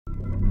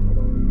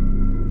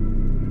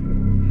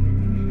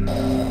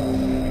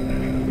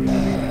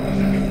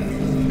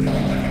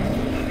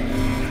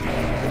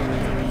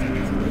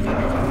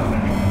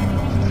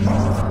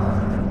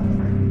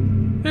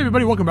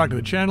everybody, welcome back to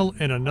the channel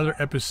and another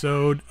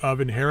episode of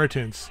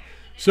Inheritance.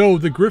 So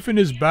the Griffin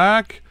is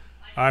back.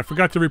 I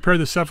forgot to repair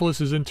the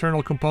Cephalus'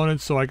 internal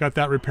components, so I got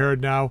that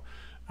repaired now.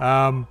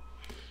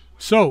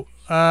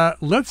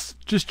 Let's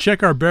just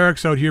check our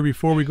barracks out here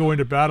before we go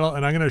into battle,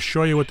 and I'm going to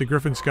show you what the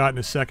Griffin's got in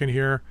a second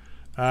here.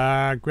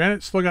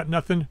 Granite still got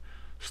nothing.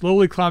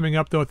 Slowly climbing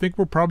up, though. I think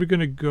we're probably going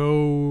to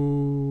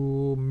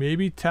go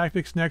maybe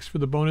Tactics next for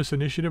the bonus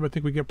initiative. I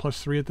think we get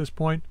 +3 at this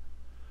point.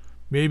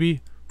 Maybe.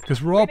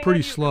 Because we're all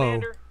pretty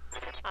slow.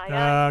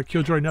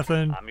 Killjoy,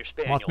 nothing.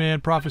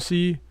 Mothman,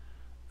 Prophecy.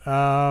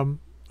 I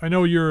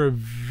know you're a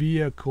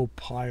vehicle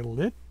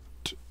pilot.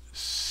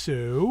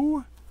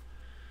 So,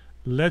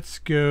 let's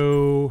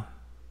go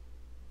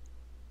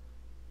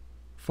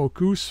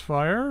Focus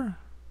Fire.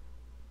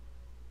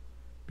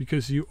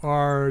 Because you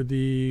are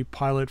the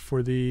pilot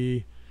for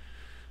the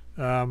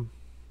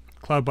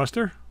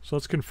Cloudbuster. So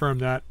let's confirm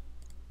that.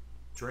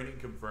 Training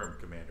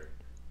confirmed, Commander.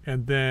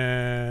 And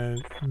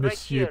then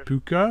Monsieur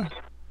Puka.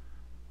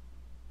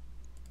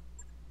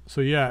 So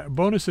yeah,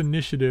 bonus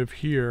initiative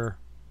here.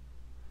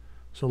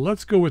 So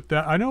let's go with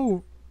that. I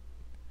know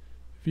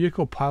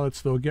vehicle pilots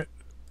though get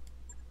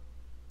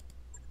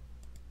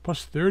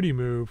 +30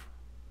 move.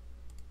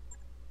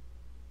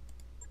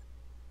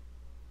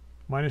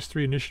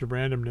 -3 initiative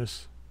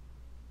randomness.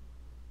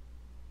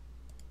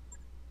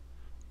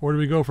 Or do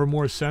we go for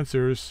more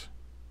sensors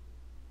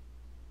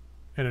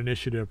and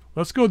initiative?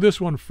 Let's go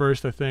this one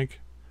first, I think.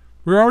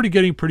 We're already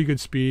getting pretty good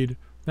speed.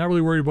 Not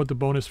really worried about the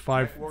bonus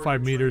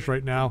 5 meters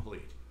right now.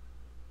 Complete.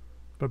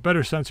 But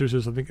better sensors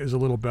is, I think, is a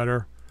little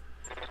better.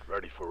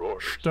 Ready for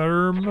orders.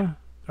 Sturm. All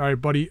right,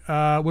 buddy. What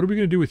are we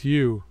going to do with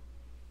you?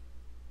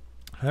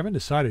 I haven't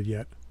decided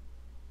yet.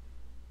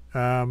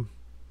 That's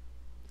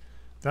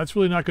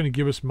really not going to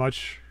give us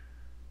much.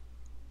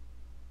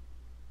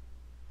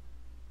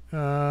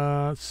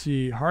 Let's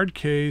see. Hard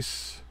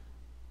case.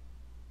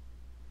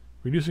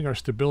 Reducing our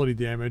stability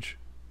damage.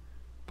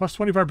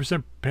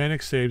 +25%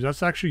 panic saves.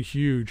 That's actually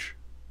huge.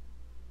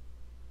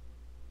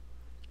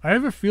 I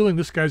have a feeling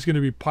this guy's going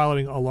to be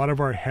piloting a lot of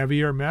our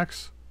heavier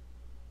mechs.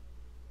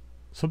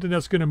 Something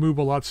that's going to move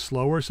a lot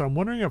slower. So I'm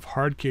wondering if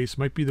hard case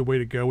might be the way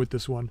to go with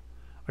this one.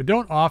 I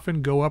don't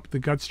often go up the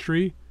guts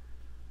tree.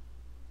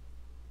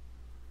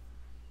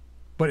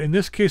 But in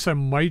this case, I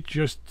might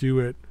just do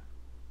it.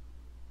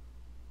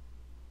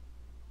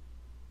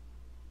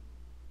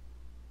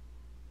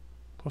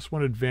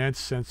 +1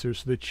 advanced sensor.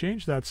 So they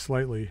changed that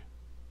slightly.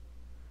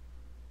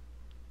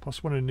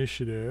 +1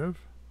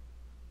 initiative.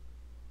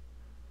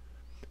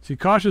 See,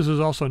 cautious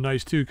is also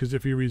nice too, because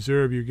if you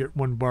reserve, you get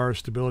 1 bar of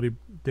stability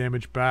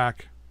damage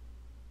back.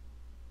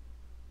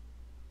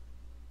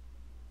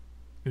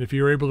 And if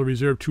you're able to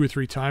reserve 2 or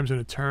 3 times in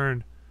a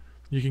turn,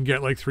 you can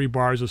get like 3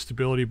 bars of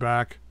stability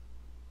back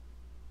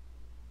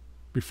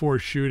before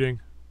shooting,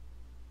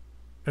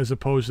 as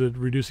opposed to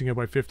reducing it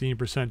by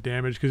 15%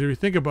 damage. Because if you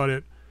think about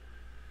it,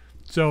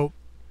 so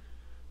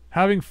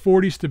having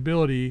 40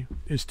 stability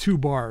is 2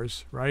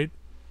 bars, right?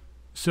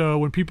 So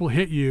when people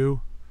hit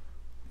you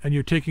and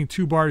you're taking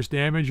 2 bars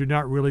damage, you're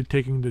not really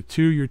taking the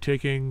 2, you're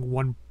taking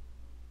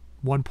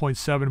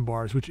 1.7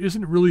 bars, which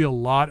isn't really a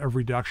lot of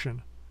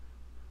reduction.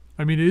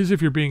 I mean, it is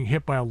if you're being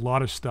hit by a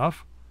lot of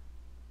stuff.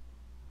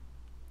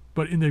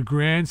 But in the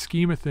grand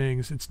scheme of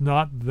things, it's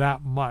not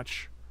that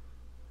much.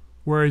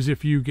 Whereas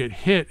if you get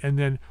hit and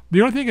then...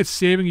 The only thing it's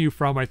saving you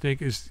from, I think,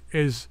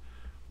 is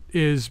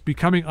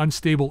becoming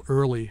unstable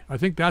early. I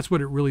think that's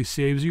what it really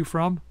saves you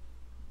from.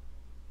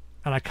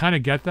 And I kind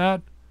of get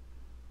that.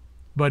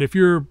 But if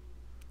you're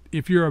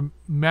a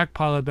mech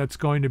pilot that's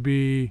going to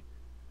be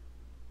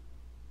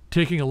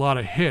taking a lot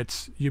of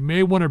hits, you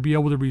may want to be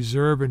able to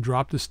reserve and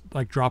drop this,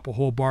 like drop a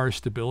whole bar of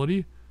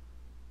stability.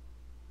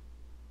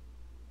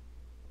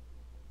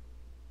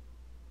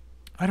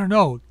 I don't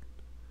know.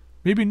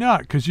 Maybe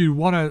not, because you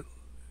want to...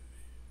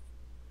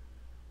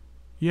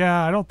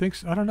 Yeah, I don't think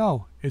so. I don't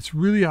know. It's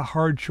really a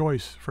hard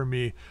choice for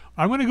me.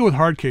 I'm going to go with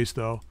hard case,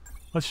 though.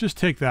 Let's just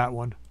take that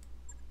one.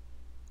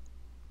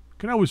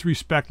 Can always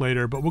respec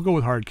later, but we'll go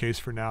with hard case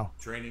for now.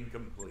 Training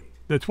complete.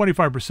 The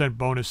 25%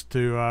 bonus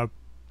to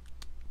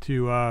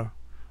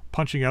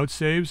punching out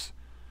saves,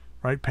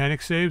 right?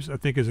 Panic saves, I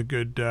think is a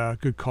good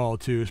good call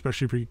too,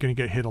 especially if you're going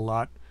to get hit a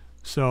lot.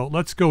 So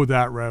let's go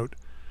that route.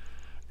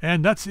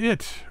 And that's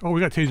it. Oh, we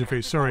got taser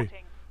face. Sorry.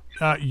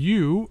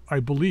 You,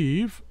 I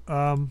believe.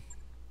 Do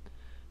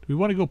we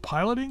want to go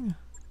piloting,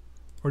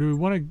 or do we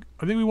want to?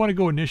 I think we want to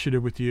go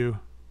initiative with you.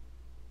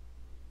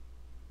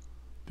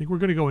 I think we're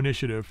going to go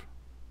initiative.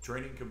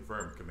 Training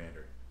confirmed,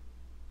 Commander.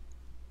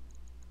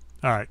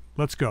 All right,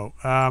 let's go.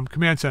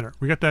 Command center.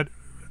 We got that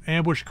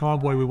ambush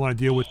convoy we want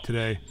to deal with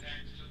today.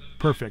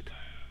 Perfect.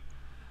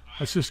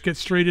 Let's just get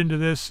straight into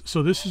this.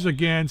 So this is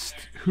against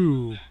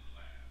who?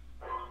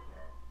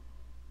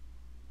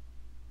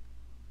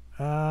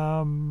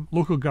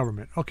 Local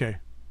government. Okay.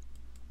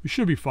 We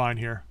should be fine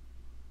here.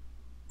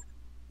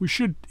 We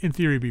should, in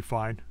theory, be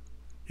fine.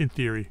 In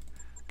theory.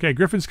 Okay,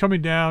 Griffin's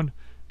coming down.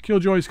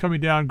 Killjoy's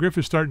coming down. Griff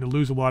is starting to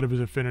lose a lot of his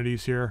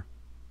affinities here.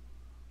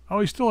 Oh,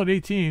 he's still at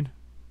 18.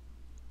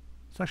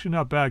 It's actually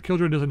not bad.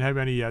 Killjoy doesn't have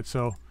any yet,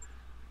 so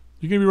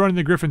you're going to be running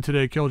the Griffin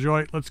today,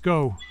 Killjoy. Let's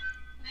go.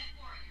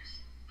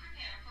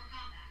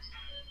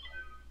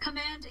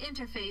 Command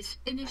interface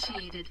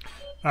initiated.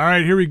 All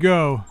right, here we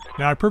go.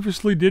 Now, I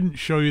purposely didn't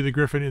show you the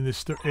Griffin in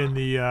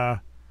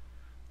the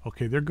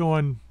okay, they're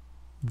going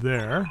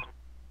there.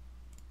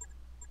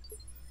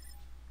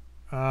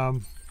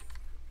 Have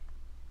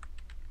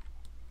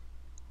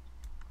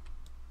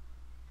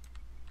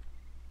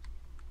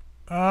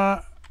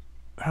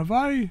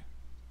I?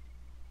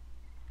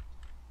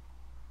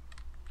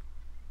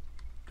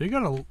 They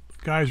got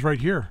guys right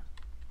here.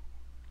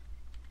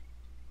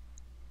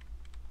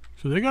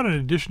 So they got an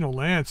additional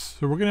lance.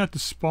 So we're going to have to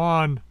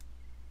spawn.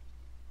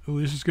 Oh,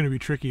 this is going to be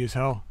tricky as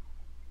hell.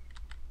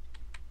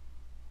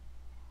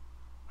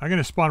 I'm going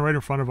to spawn right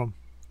in front of them.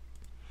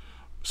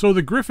 So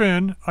the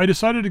Griffin, I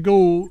decided to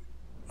go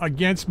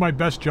against my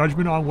best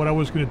judgment on what I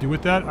was going to do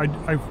with that.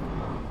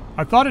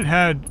 I thought it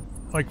had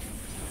like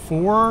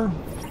 4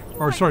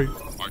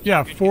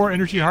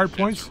 energy hard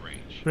points,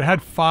 but it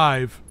had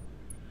 5.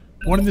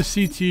 1 in the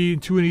CT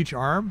and 2 in each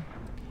arm.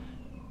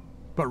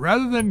 But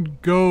rather than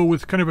go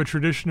with kind of a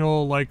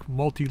traditional like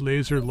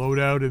multi-laser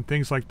loadout and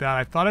things like that,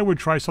 I thought I would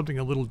try something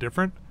a little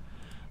different.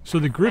 So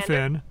the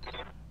Griffin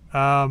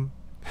has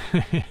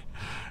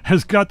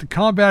got the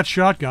combat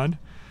shotgun,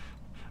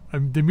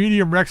 the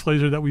medium Rex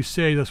laser that we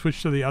say to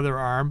switch to the other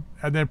arm,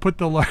 and then put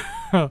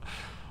the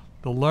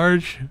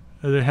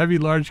heavy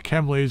large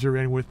chem laser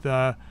in with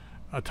a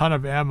ton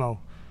of ammo.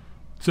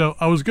 So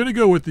I was going to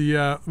go with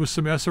the with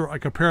some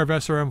like a pair of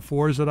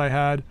SRM4s that I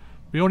had.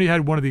 We only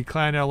had one of the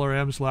clan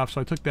LRMs left,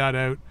 so I took that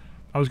out.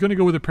 I was going to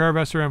go with a pair of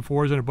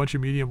SRM4s and a bunch of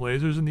medium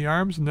lasers in the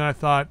arms, and then I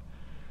thought,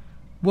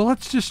 well,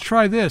 let's just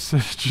try this.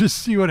 Let's just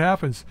see what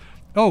happens.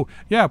 Oh,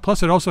 yeah,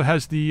 plus it also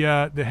has the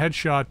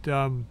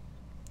headshot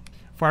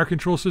fire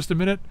control system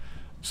in it.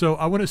 So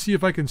I want to see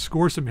if I can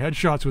score some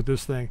headshots with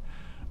this thing.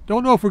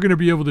 Don't know if we're going to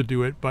be able to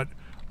do it, but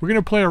we're going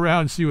to play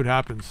around and see what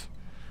happens.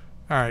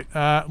 All right,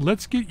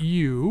 let's get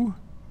you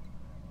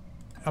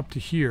up to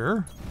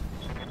here.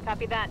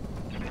 Copy that.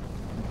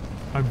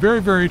 I'm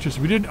very, very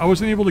interested. I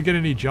wasn't able to get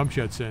any jump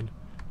jets in.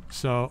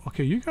 So,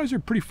 okay, you guys are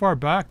pretty far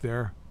back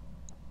there.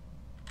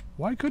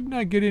 Why couldn't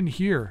I get in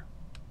here?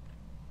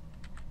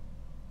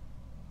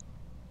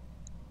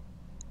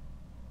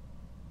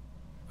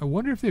 I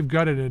wonder if they've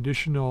got an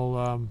additional,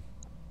 I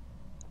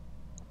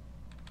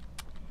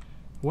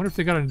wonder if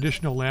they got an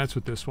additional lance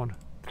with this one.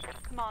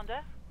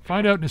 Commander.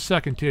 Find out in a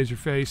second,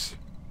 Taserface.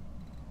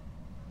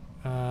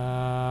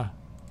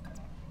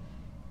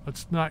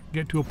 Let's not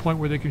get to a point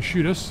where they can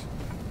shoot us.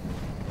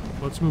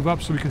 Let's move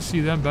up so we can see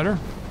them better.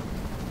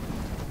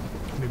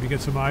 Maybe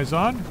get some eyes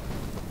on.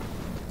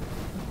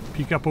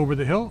 Peek up over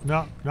the hill.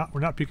 No,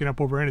 we're not peeking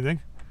up over anything.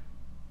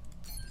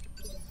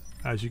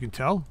 As you can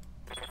tell.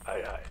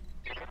 Aye, aye.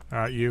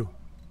 Alright, you.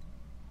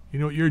 You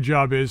know what your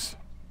job is.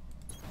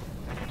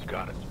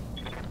 Got it.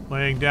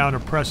 Laying down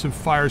oppressive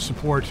fire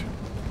support.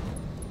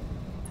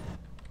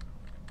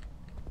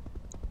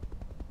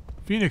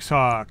 Phoenix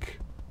Hawk.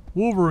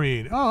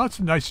 Wolverine. Oh, that's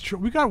a nice...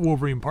 we got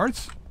Wolverine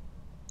parts.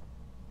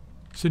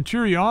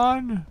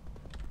 Centurion.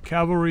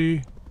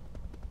 Cavalry.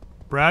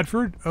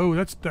 Bradford. Oh,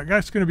 that's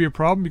going to be a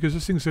problem because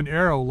this thing's an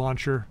arrow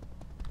launcher.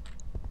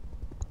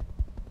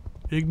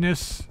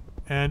 Ignis.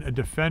 And a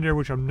Defender,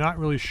 which I'm not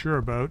really sure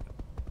about.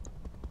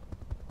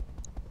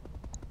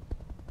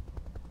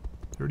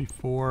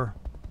 34.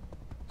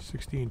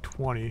 16,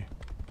 20.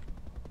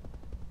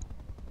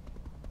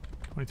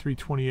 23,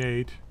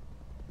 28.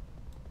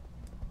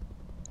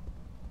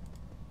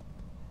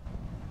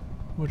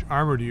 How much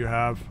armor do you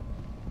have?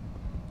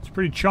 It's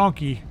pretty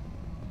chonky.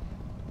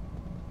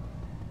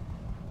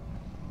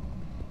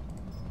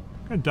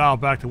 I'm gonna dial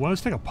back to 1.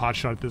 Let's take a pot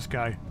shot at this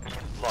guy.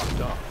 Locked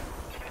up.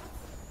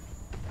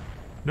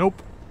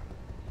 Nope.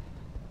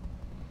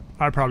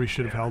 I probably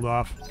should have held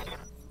off.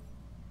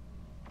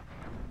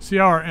 See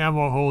how our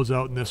ammo holds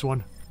out in this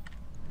one.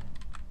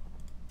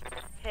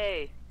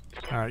 Hey.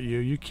 Alright,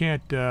 you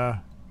can't,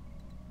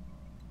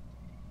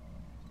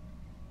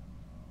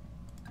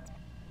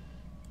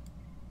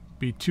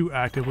 be too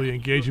actively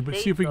engaging, but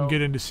see if we can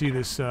get in to see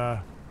this,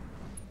 nope,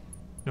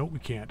 we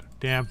can't.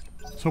 Damn.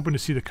 I was hoping to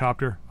see the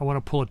copter. I want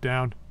to pull it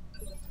down.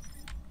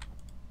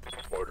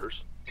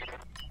 Orders.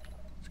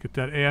 Let's get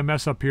that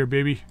AMS up here,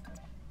 baby.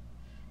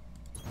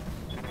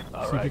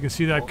 All See right. if you can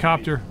see that On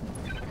copter.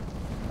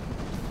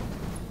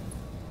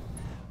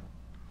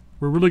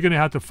 We're really going to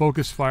have to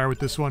focus fire with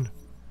this one.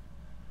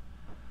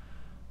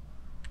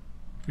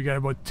 We got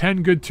about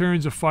 10 good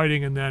turns of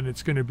fighting, and then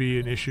it's going to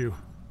be an issue.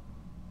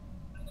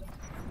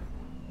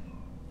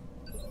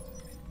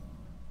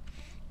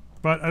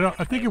 But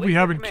I think if we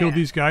haven't killed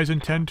these guys in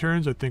 10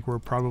 turns, I think we're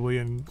probably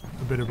in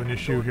a bit of an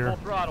issue here.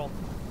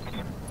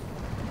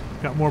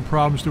 Got more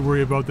problems to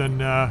worry about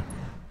than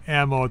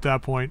ammo at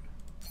that point.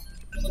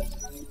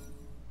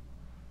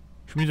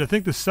 Which means I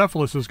think the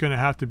Cephalus is going to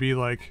have to be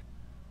like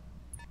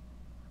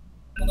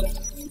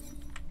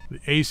the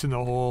ace in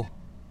the hole.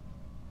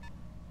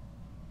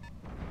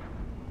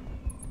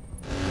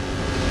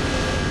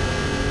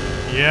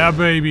 Yeah,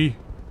 baby.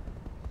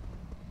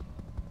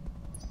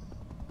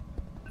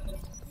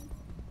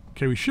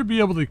 Okay, we should be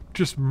able to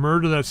just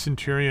murder that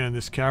Centurion in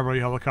this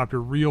cavalry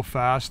helicopter real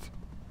fast.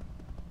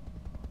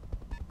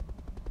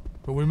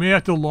 But we may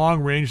have to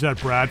long range that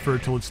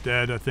Bradford till it's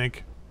dead, I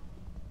think.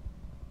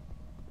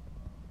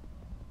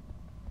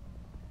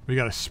 We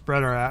gotta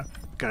spread out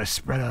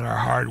our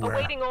hardware.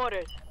 Awaiting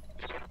orders.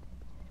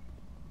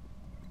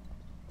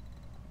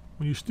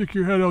 When you stick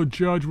your head out,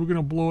 Judge, we're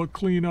gonna blow it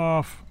clean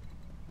off.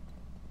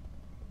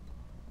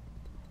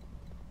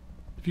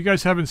 If you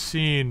guys haven't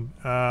seen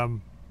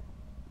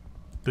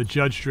the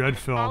Judge Dredd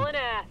film Hauling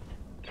ass.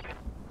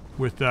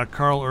 with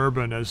Carl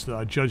Urban as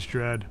Judge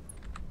Dredd,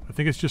 I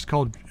think it's just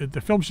called,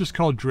 the film's just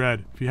called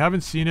Dredd. If you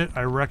haven't seen it,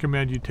 I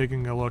recommend you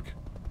taking a look,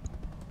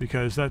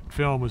 because that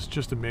film was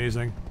just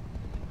amazing.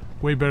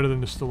 Way better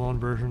than the Stallone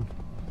version.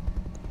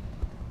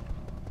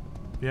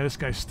 Yeah, this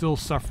guy's still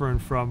suffering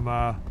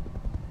from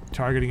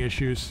targeting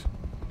issues.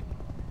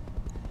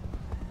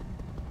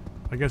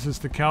 I guess it's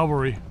the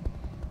cavalry.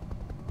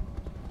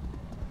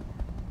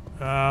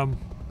 It's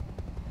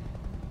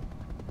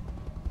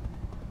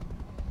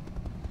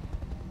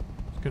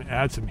gonna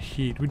add some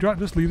heat. We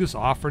just leave this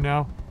off for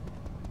now.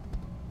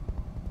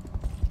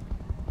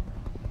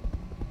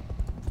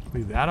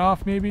 Leave that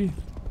off, maybe?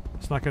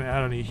 It's not gonna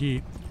add any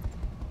heat.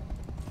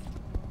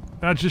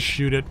 Just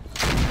shoot it.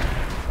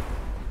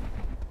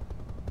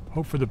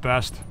 Hope for the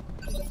best.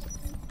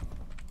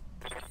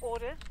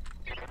 Orders.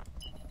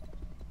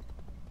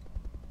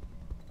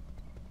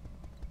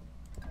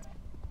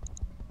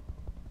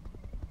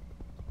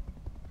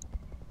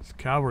 It's a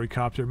cavalry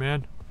copter,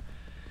 man.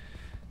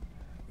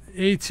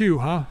 A2,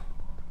 huh?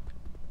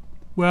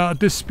 Well, at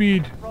this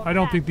speed, I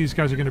don't think these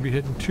guys are going to be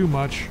hitting too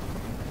much.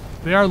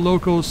 They are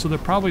locals, so they're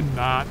probably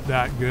not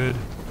that good.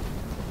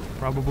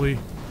 Probably.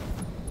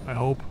 I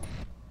hope.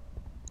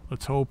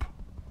 Let's hope.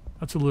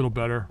 That's a little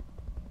better.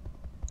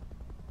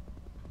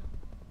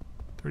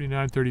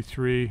 39,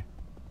 33.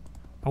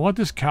 I want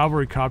this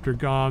cavalry copter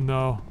gone,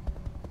 though.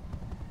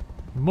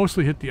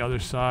 Mostly hit the other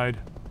side.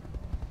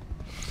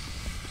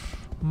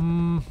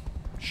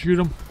 Shoot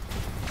him.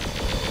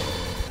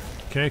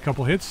 Okay, a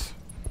couple hits.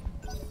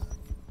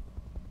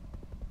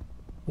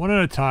 One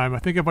at a time. I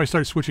think if I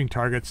start switching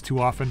targets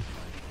too often.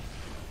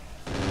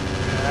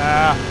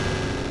 Yeah.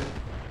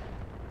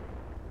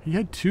 He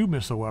had 2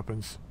 missile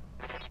weapons.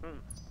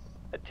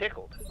 It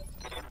tickled.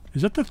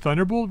 Is that the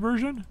Thunderbolt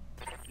version?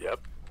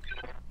 Yep.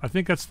 I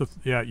think that's the...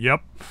 yeah,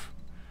 yep.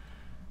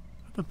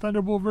 The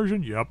Thunderbolt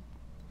version? Yep.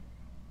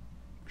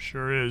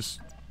 Sure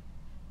is.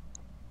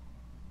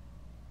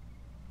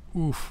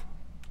 Oof.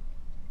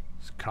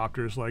 This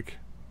copter's like...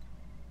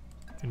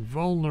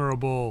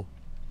 invulnerable.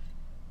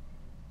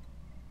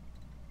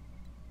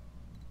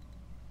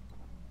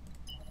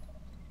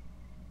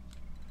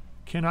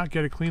 Cannot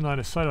get a clean line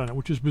of sight on it,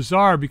 which is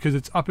bizarre because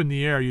it's up in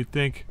the air. You'd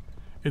think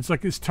it's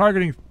like it's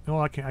targeting. Oh,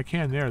 I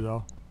can there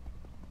though.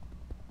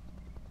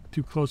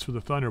 Too close for the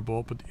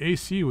Thunderbolt, but the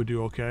AC would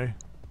do okay.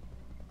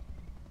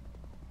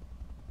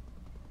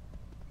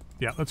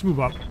 Yeah, let's move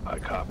up. I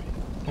copy.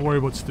 I'll worry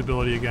about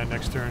stability again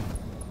next turn.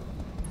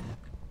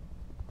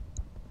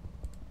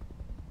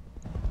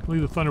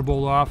 Leave the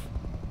Thunderbolt off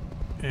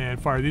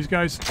and fire these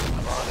guys.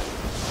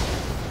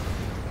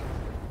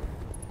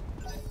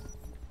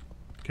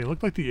 Okay,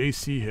 looked like the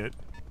AC hit.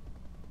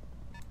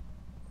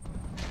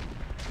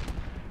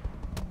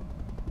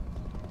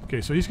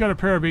 Okay, so he's got a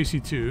pair of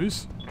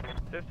AC2s.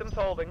 Systems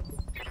holding.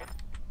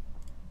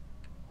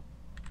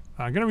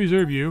 I'm gonna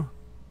reserve you.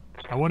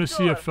 I want to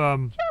see if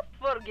Just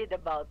forget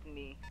about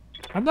me.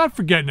 I'm not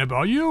forgetting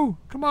about you.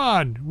 Come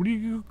on. What do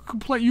you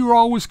complain? You're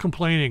always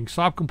complaining.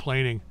 Stop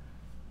complaining.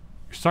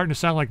 You're starting to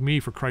sound like me,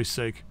 for Christ's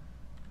sake.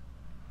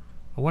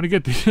 I want to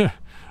get the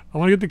I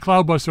want to get the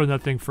Cloudbuster on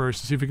that thing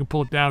first to see if we can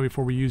pull it down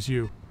before we use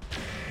you.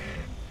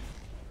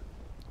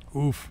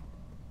 Oof.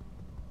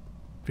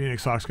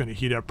 Phoenix Hawk's going to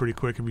heat up pretty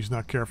quick if he's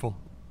not careful.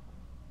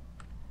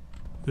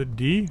 Is it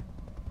D?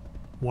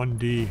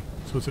 1D.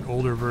 So it's an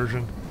older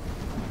version.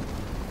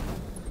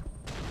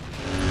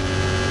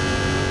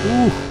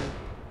 Ooh.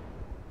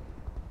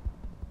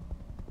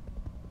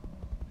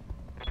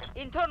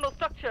 Internal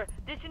structure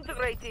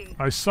disintegrating.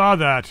 I saw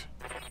that.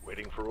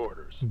 Waiting for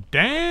orders.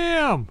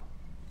 Damn!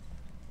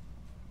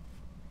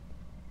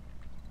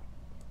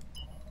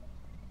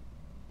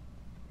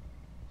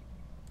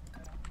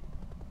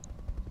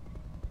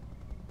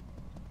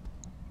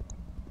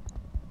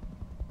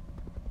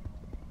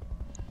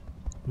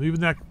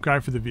 Leaving that guy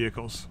for the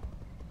vehicles.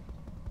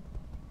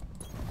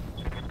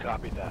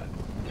 Copy that.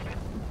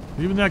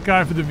 Leaving that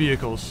guy for the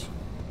vehicles.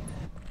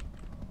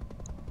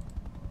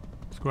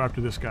 Let's go after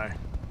this guy.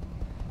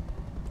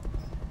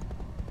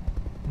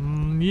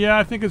 Yeah,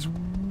 I think it's...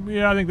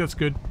 yeah, I think that's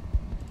good.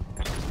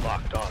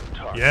 Locked on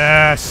target.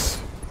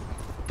 Yes!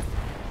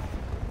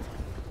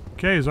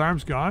 Okay, his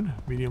arm's gone.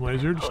 Medium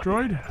laser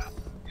destroyed.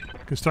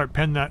 Can start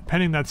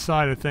penning that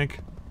side, I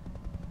think.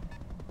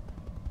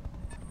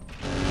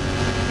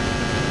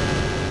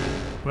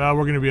 Well,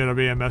 we're going to be out of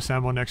AMS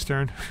ammo next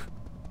turn.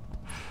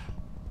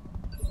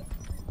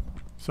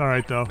 It's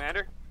alright, though.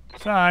 Commander?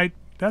 Side.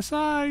 That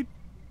side.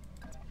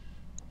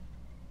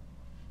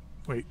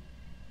 Wait.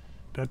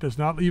 That does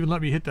not even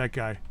let me hit that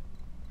guy.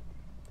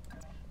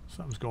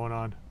 Something's going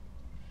on.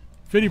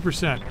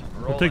 50%.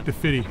 We'll take the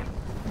 50.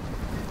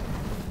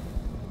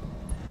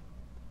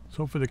 Let's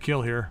hope for the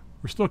kill here.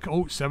 We're still...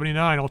 Oh,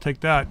 79. I'll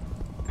take that.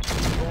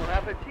 Bon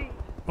appetit.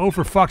 Oh,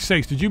 for fuck's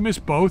sakes. Did you miss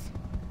both?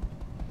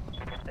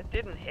 It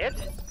didn't hit.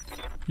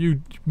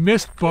 You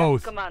missed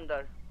both.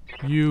 Commander.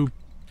 You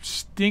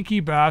stinky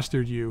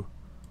bastard, you.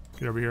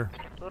 Get over here.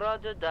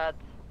 Roger that.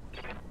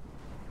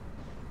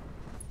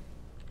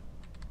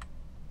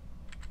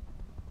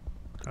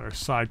 Got our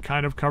side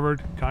kind of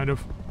covered. Kind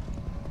of.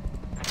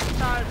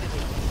 Targeting.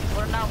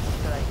 For now,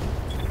 strike.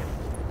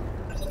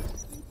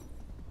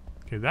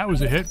 Okay, that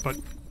was a hit, but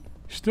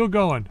still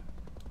going.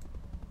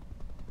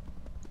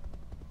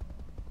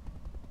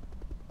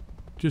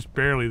 Just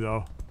barely,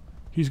 though.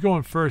 He's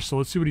going first, so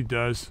let's see what he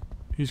does.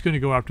 He's going to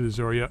go after the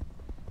Zorya.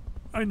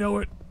 I know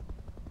it.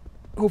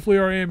 Hopefully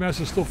our AMS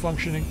is still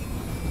functioning.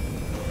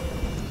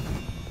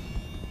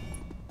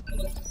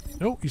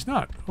 No, he's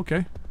not.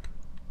 Okay.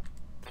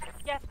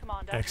 Yes,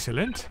 Commander.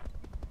 Excellent.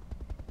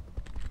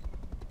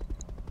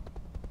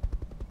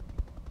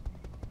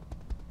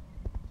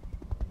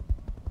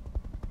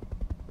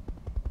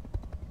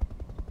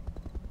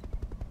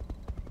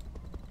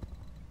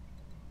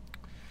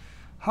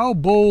 How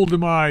bold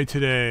am I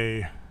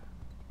today?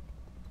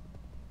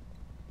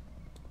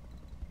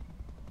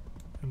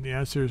 And the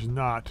answer is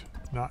not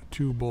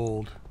too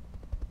bold.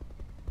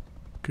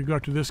 Could go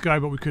after this guy,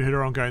 but we could hit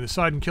our own guy in the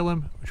side and kill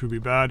him, which would be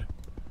bad.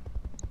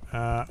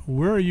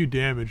 Where are you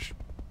damaged?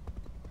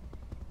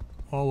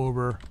 All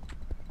over.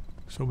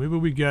 So maybe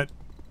we get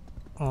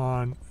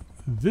on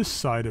this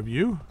side of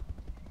you.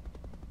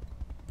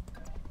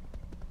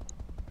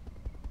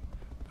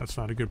 That's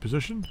not a good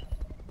position.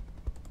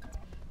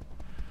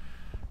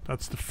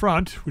 That's the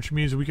front, which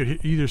means that we could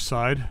hit either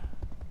side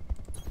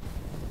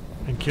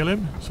and kill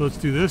him. So let's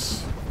do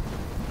this.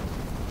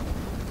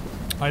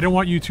 I don't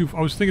want you too...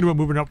 I was thinking about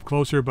moving up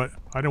closer, but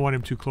I don't want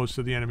him too close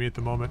to the enemy at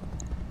the moment.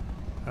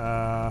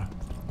 Let's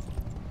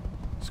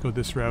go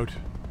this route.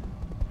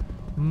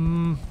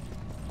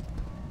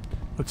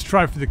 Let's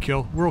try for the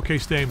kill. We're okay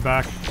staying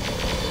back.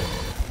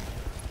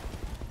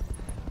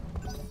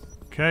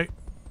 Okay.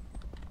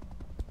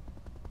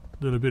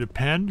 A little bit of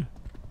pen.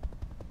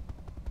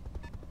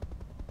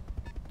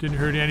 Didn't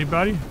hurt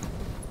anybody.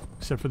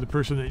 Except for the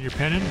person that you're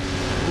penning.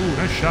 Ooh,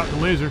 nice shot with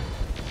the laser.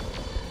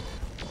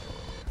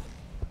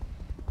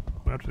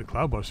 Went after the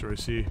Cloudbuster, I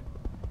see.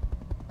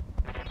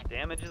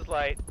 Damage is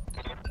light.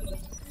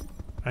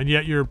 And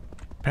yet you're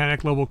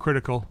panic level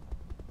critical.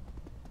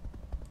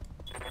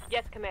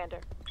 Yes, Commander.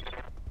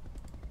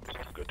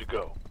 Good to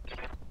go.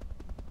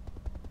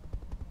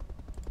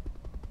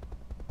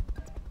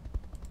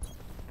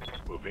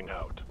 Moving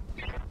out.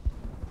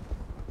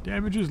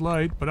 Damage is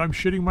light, but I'm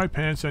shitting my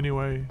pants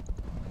anyway.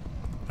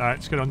 Alright,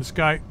 let's get on this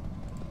guy.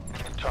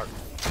 Target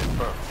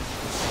confirmed.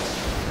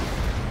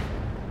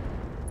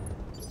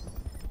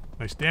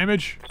 Nice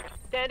damage.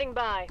 Standing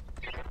by.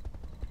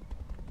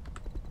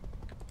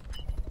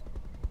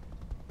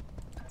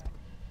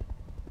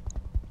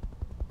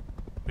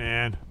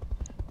 Man.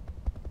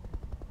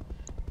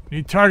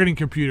 Need targeting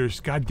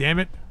computers. God damn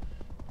it.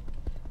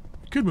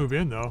 Could move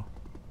in, though.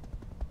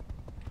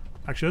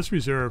 Actually, let's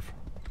reserve.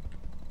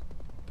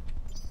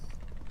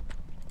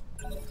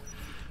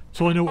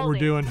 So I know what we're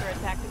doing. For a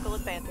tactical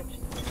advantage.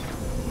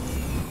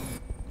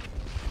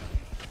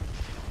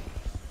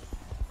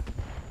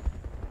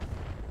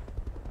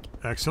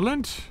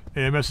 Excellent.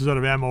 AMS is out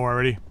of ammo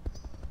already.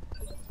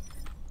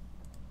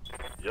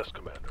 Yes,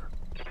 Commander.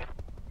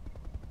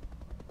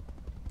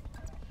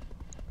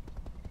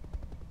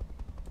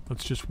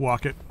 Let's just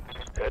walk it.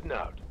 Heading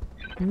out.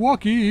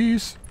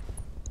 Walkies!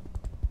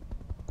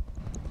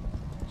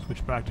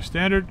 Switch back to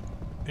standard.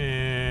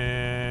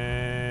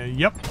 And...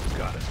 Yep.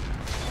 Got it.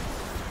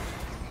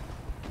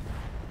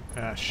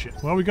 Ah, shit.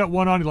 Well, we got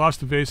one on. He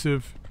lost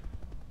evasive.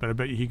 But I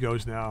bet you he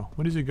goes now.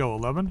 When does he go?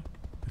 11?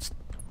 It's...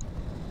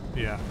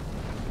 Yeah.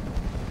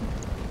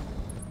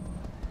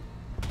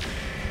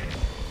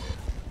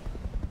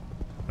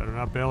 Better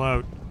not bail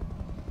out.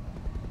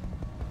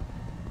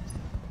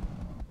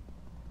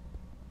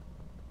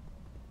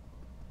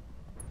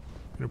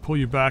 Gonna pull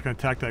you back and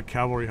attack that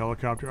cavalry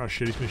helicopter. Oh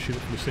shit, he's gonna shoot it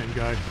from the same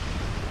guy.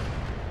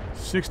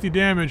 60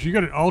 damage. You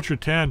got an Ultra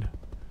 10.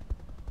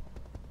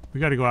 We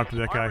gotta go after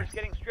that guy. Armor's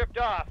getting stripped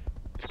off.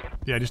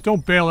 Yeah, just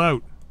don't bail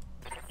out.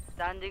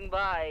 Standing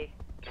by.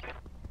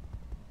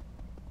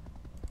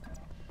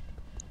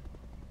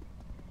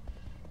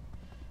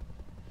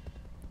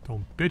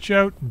 Don't bitch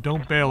out and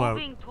don't bail out.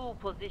 Moving to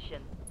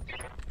position.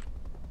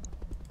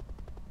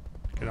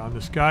 Get on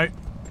this guy.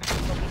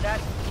 Copy that.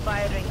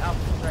 Firing up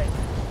straight.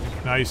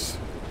 Nice.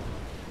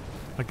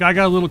 That guy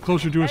got a little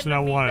closer to us than I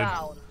Enemy wanted.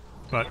 down.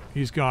 But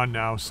he's gone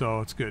now,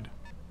 so it's good.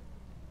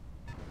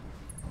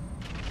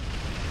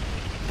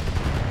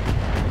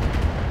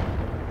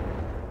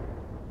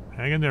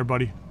 Hang in there,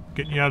 buddy.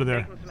 Getting you out of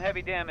there. Taking some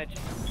heavy damage.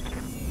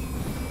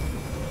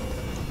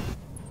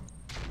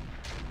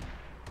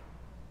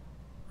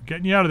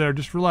 Getting you out of there.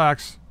 Just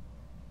relax.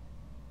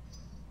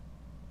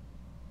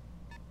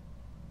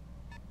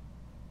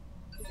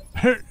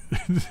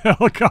 The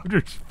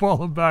helicopter's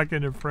falling back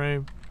into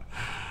frame.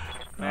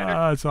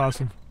 That's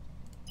awesome.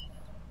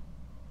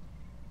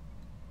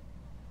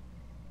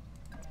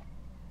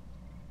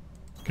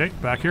 Okay,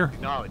 back here.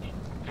 Acknowledged.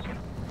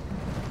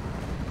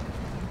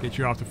 Get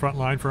you off the front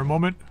line for a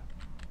moment.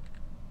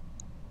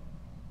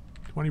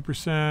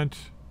 20%.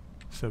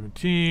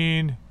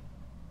 17.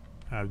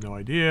 I have no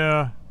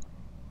idea.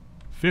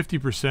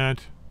 50%.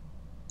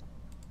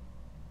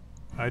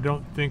 I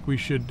don't think we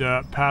should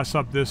pass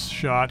up this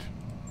shot.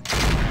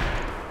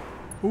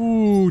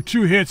 Ooh,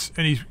 2 hits,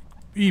 and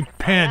he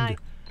penned.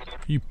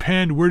 He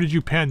penned. Where did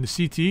you pen? The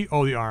CT?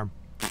 Oh, the arm.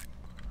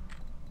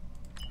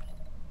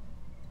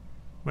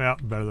 Well,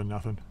 better than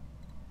nothing.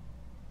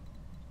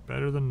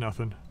 Better than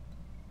nothing.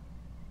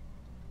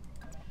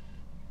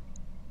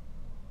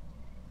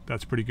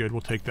 That's pretty good.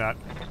 We'll take that.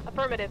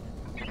 Affirmative.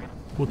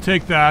 We'll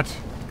take that.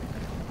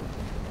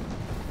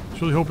 I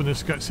was really hoping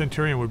this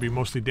Centurion would be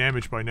mostly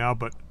damaged by now,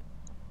 but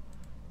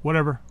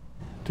whatever.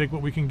 Take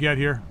what we can get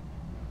here.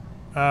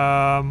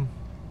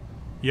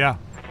 Yeah.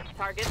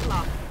 Target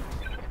locked.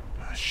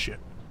 Ah, shit.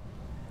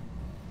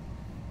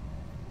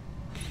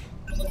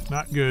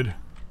 Not good.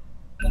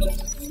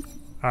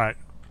 Alright.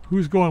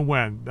 Who's going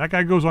when? That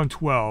guy goes on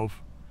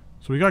 12.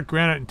 So we got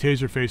Granite and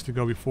Taserface to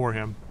go before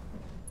him.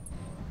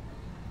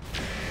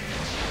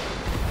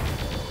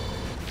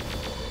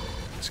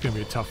 It's gonna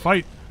be a tough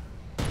fight.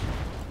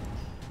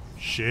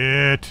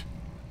 Shit.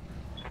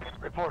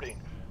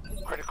 Reporting.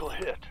 Critical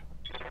hit.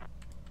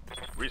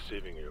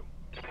 Receiving you.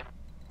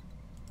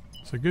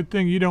 It's a good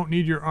thing you don't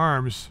need your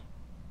arms.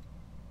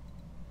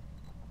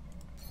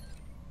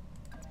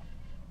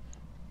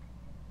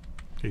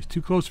 Okay, he's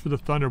too close for the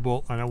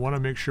Thunderbolt, and I want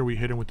to make sure we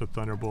hit him with the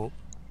Thunderbolt.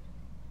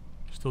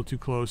 Still too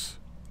close.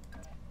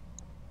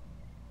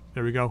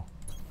 There we go.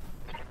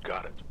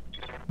 Got it.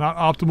 Not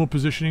optimal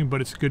positioning,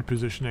 but it's good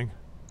positioning.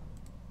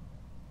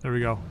 There we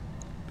go.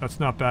 That's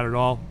not bad at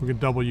all. We can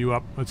double you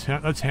up. Let's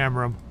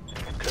hammer him.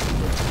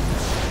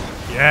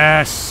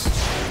 Yes!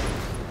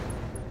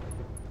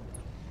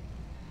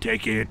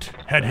 Take it!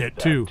 Head hit,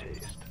 too.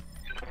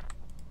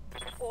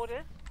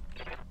 Orders.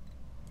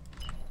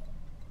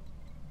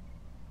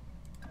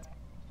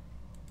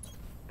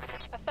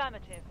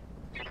 Affirmative.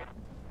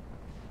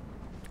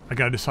 I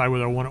gotta decide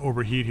whether I want to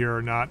overheat here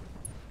or not.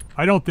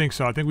 I don't think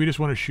so. I think we just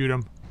want to shoot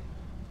him.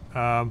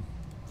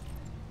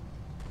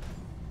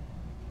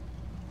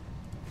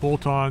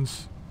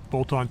 Bolt-ons,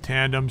 bolt-on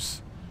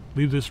tandems.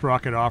 Leave this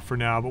rocket off for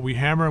now, but we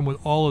hammer him with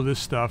all of this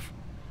stuff.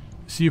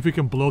 See if we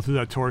can blow through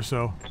that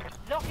torso.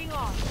 Locking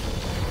on.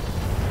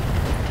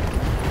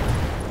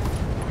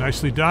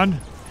 Nicely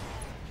done.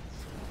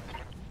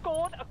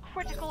 Scored a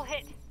critical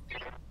hit.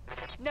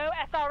 No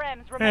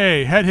SRMs remain.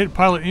 Hey, head hit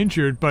pilot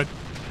injured, but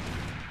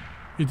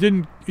it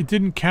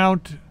didn't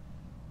count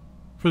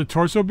for the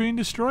torso being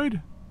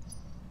destroyed?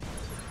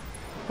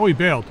 Oh, he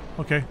bailed.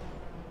 Okay.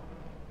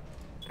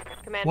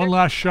 Commander. One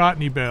last shot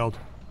and he bailed.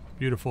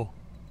 Beautiful.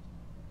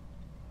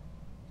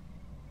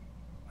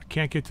 I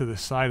can't get to the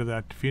side of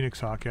that Phoenix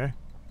Hawk, eh?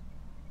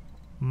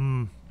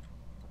 Hmm.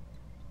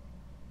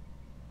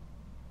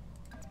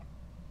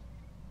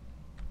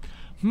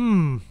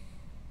 I'm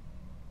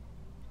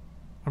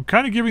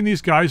kind of giving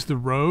these guys the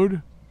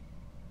road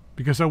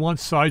because I want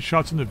side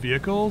shots in the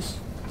vehicles.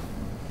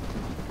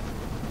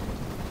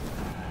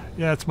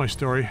 Yeah, that's my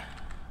story.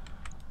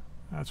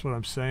 That's what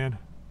I'm saying.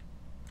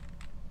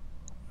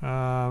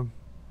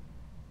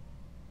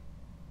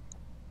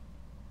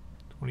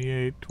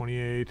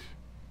 28.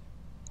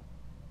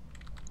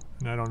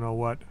 And I don't know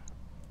what.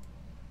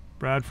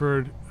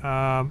 Bradford,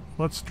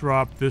 let's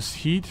drop this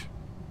heat.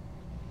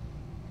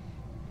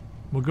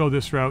 We'll go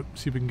this route,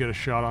 see if we can get a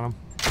shot on him.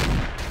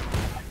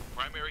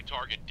 Primary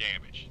target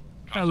damage.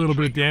 A little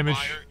bit of damage.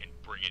 Fire and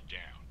bring it down.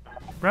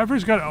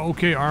 Bradford's got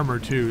okay armor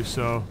too,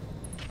 so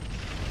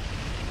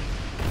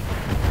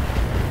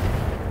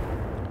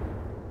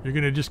you're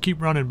gonna just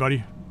keep running,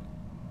 buddy.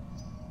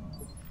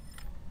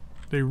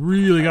 They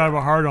really got a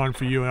hard on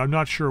for you, and I'm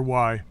not sure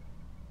why.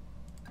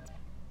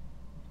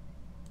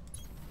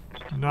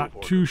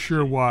 Not too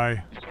sure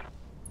why.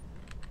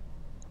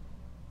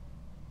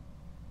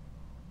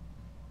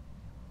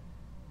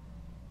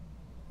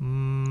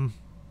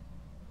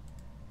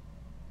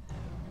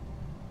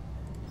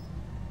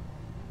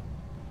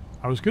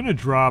 I was gonna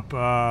drop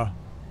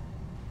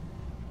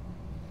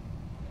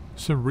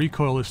some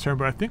recoil this turn,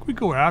 but I think we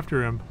go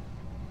after him.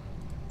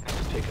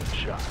 Taking a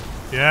shot.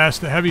 Yes,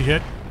 the heavy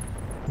hit.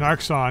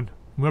 Narc's on.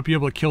 We might be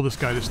able to kill this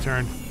guy this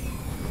turn.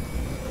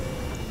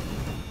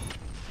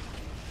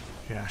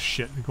 Yeah,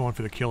 shit. We're going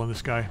for the kill on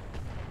this guy.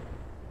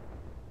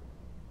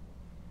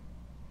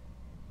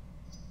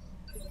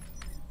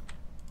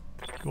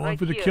 Going Right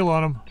for the here. kill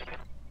on him.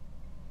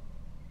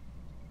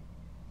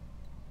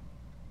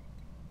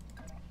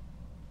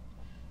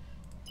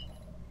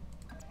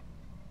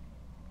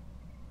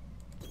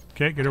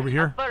 Okay, get over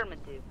here.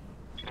 Affirmative.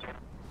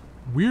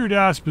 Weird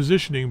ass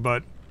positioning,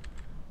 but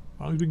as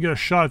long as we can get a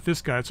shot at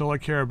this guy, that's all I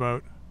care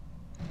about.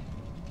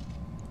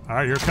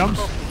 Alright, here it comes.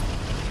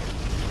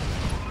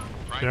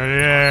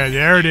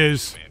 There it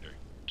is. Commander,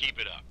 Keep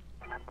it up.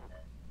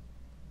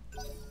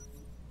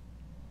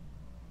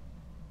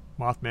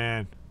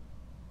 Mothman.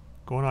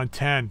 Going on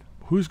 10.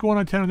 Who's going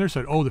on 10 on their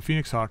side? Oh, the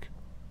Phoenix Hawk.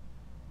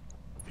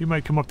 He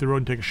might come up the road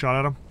and take a shot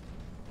at him.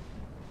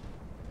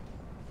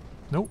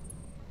 Nope.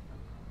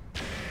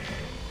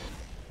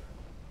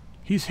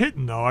 He's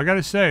hitting though, I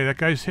gotta say. That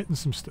guy's hitting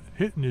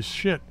hitting his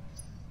shit.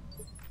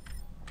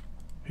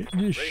 Hitting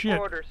his Ready shit.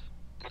 for orders.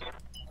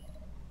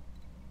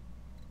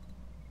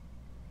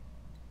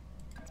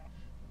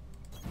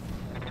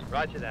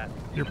 Roger that.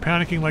 You're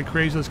panicking like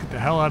crazy. Let's get the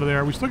hell out of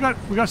there. We still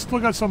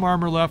got some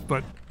armor left,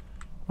 but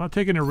I'm not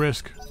taking a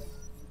risk.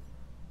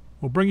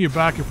 We'll bring you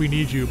back if we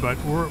need you, but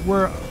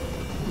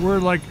we're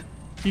like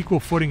equal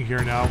footing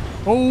here now.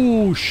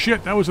 Oh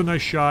shit, that was a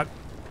nice shot.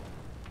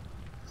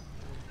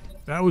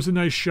 That was a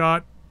nice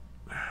shot.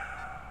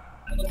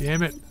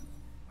 Damn it.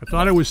 I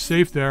thought I was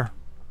safe there.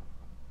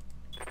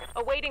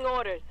 Awaiting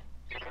orders.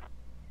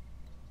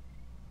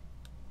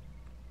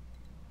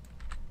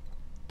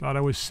 Thought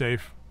I was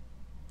safe.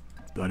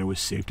 Thought it was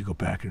safe to go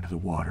back into the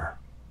water.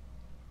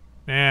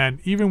 Man,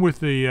 even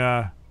with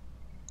the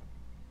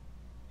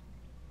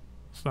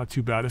it's not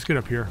too bad. Let's get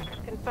up here.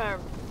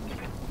 Confirmed.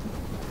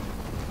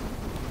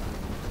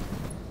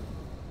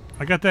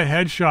 I got that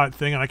headshot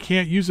thing and I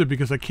can't use it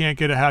because I can't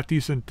get a half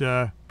decent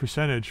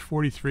percentage.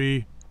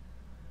 43.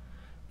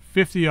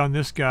 50 on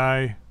this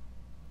guy.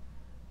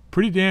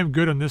 Pretty damn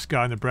good on this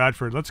guy in the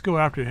Bradford. Let's go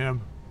after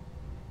him.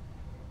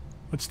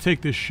 Let's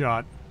take this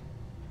shot.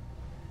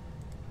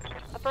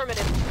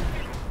 Affirmative.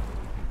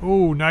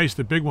 Oh, nice.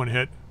 The big one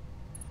hit.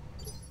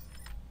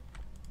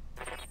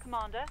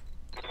 Commander.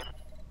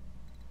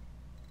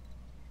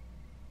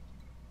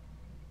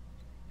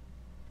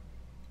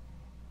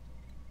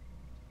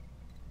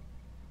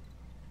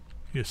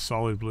 Need a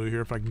solid blue here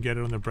if I can get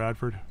it on the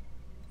Bradford.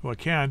 Well, I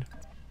can.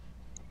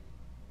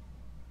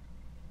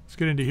 Let's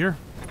get into here.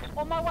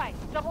 On my way.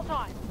 Double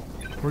time.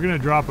 We're going to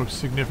drop a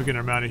significant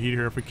amount of heat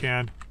here if we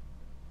can.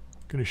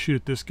 Going to shoot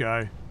at this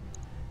guy.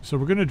 So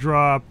we're going to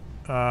drop...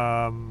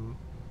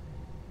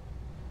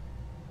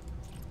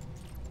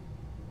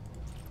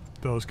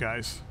 those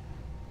guys.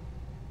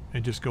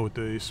 And just go with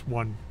this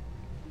one.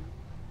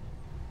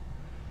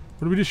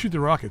 What do we just shoot the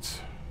rockets?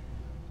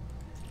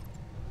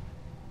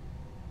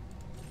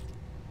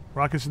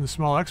 Rockets in the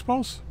small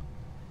expos?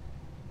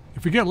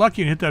 If we get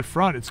lucky and hit that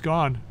front, it's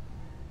gone.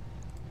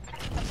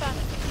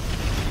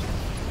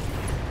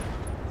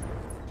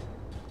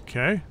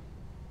 Okay.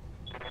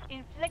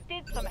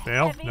 Inflicted some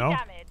Fail? heavy No.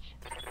 damage.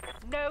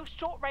 No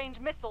short-range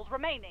missiles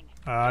remaining.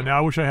 Now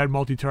I wish I had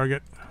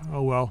multi-target.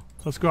 Oh well.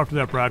 Let's go after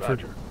that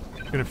Bradford.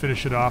 Gonna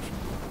finish it off.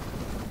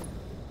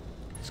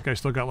 This guy's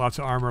still got lots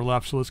of armor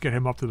left, so let's get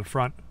him up to the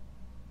front.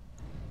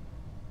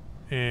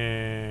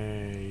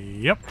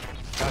 Yep.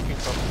 Tracking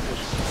from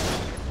position.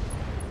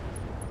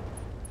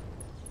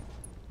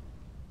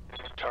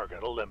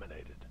 Target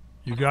eliminated.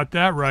 You got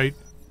that right.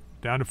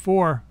 Down to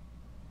 4.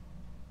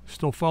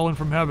 Still falling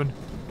from heaven.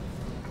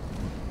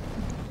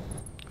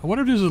 I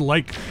wonder if this is a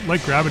light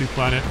gravity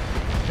planet.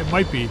 It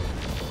might be.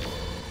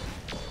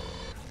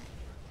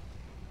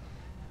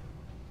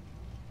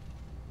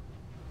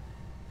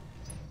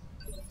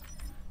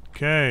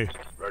 Okay.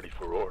 Ready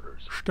for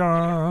orders.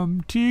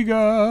 Storm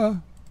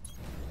Tiga.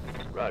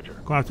 Roger.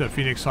 Going after that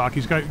Phoenix Hawk.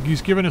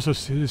 He's giving us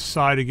his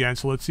side again,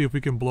 so let's see if we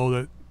can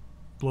blow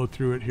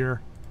through it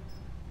here.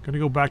 Gonna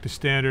go back to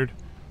standard.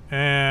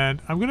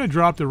 And I'm gonna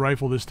drop the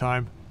rifle this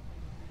time.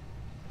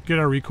 Get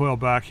our recoil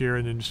back here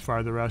and then just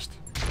fire the rest.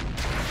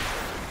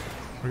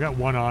 We got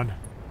one on.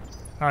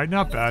 Alright,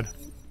 not bad.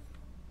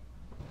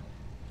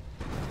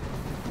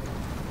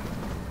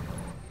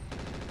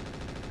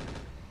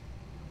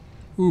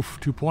 Oof,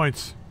 2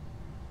 points.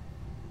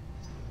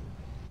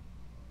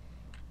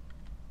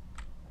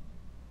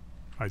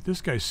 Alright,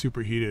 this guy's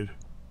superheated.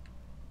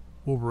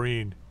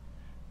 Wolverine.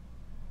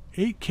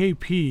 8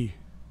 KP.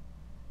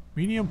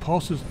 Medium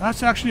pulses.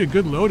 That's actually a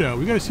good loadout.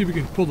 We gotta see if we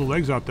can pull the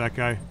legs off that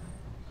guy.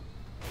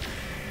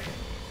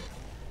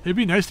 It'd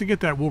be nice to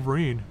get that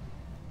Wolverine.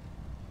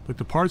 Like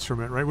the parts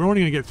from it, right? We're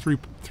only gonna get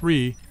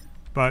three,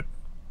 but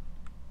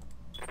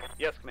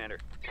Yes, Commander.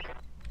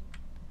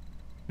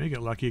 may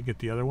get lucky and get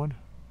the other one.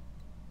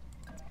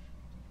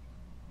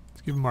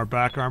 Let's give him our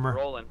back armor.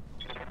 Rolling.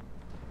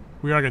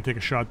 We are gonna take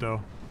a shot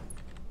though.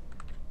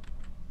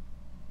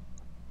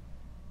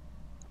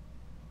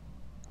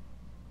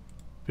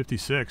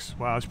 .56.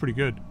 Wow, that's pretty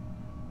good.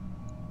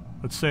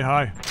 Let's say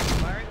hi.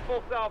 Firing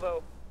full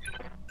salvo.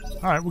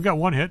 Alright, we got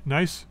one hit.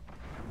 Nice.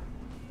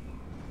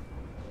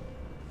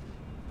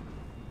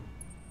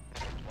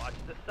 Watch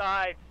the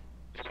sides.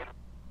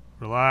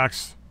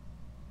 Relax.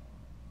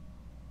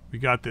 We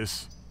got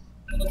this.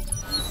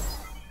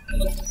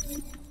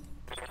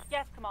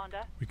 Yes,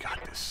 Commander. We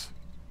got this.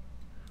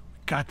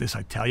 We got this,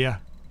 I tell ya.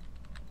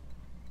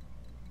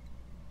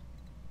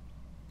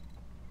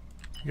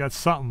 We got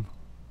something.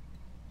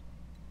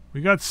 We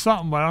got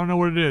something, but I don't know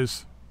what it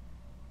is.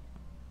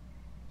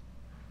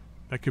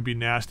 That could be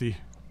nasty.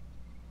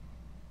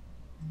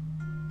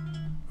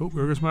 Oh,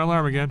 there goes my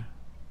alarm again.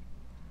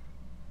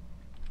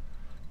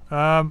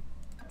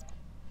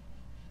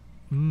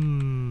 I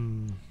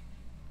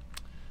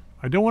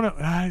don't want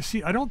to...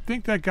 see, I don't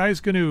think that guy's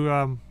going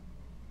to...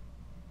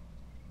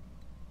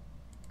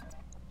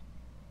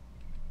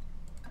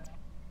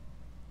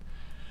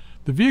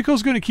 the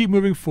vehicle's going to keep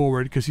moving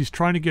forward because he's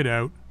trying to get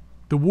out.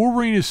 The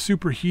Wolverine is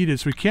superheated,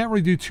 so he can't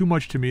really do too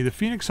much to me. The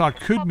Phoenix Hawk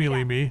could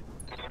melee me.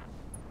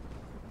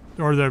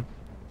 Or the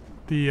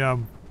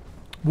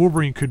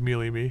Wolverine could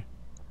melee me.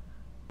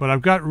 But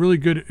I've got really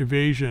good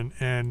evasion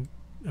and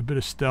a bit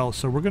of stealth,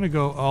 so we're going to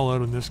go all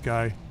out on this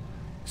guy.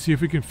 See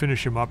if we can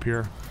finish him up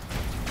here.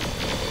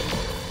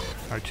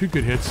 Alright, 2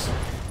 good hits.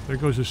 There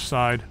goes his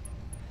side.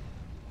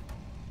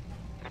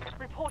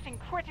 Reporting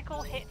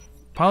critical hit.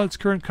 Pilot's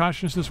current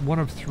consciousness 1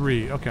 of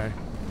 3. Okay.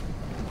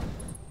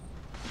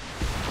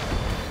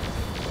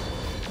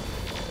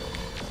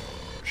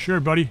 Sure,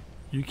 buddy.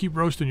 You keep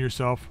roasting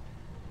yourself.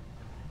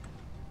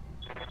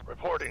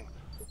 Reporting.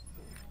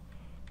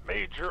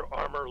 Major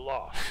armor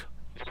loss.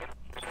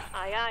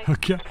 Aye, aye.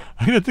 Okay.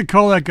 I'm gonna have to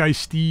call that guy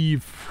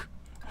Steve.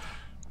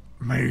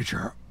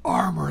 Major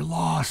armor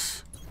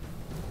loss.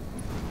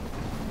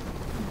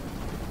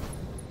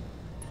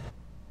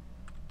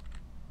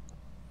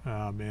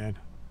 Oh, man.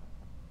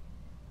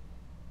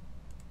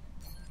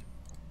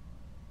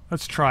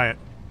 Let's try it.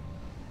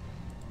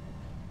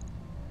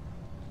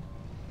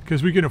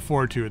 Because we can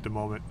afford to at the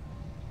moment.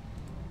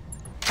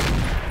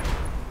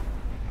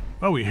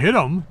 Oh, we hit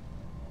him.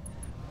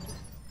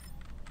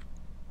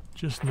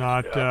 Just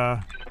not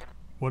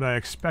what I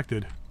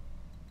expected.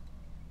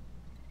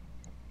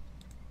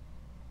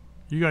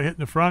 You got hit in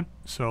the front,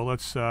 so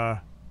let's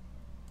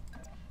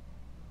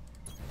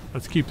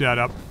keep that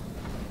up.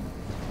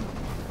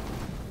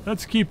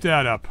 Let's keep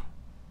that up.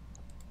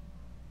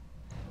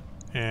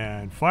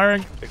 And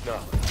firing.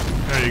 Acknowledged.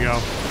 There you go.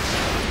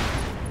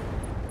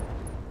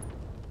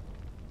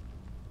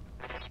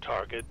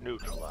 Target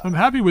neutralized. I'm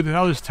happy with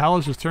how this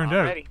Talos has turned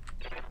out. Ready.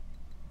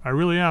 I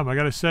really am. I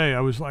gotta say,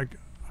 I was like,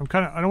 I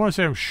don't want to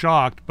say I'm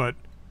shocked, but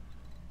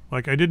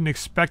like I didn't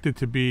expect it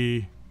to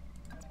be.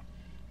 I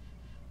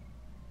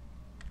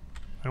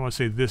don't want to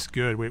say this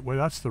good. Wait,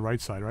 that's the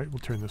right side, right? We'll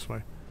turn this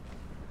way.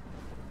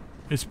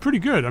 It's pretty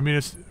good. I mean,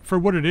 it's for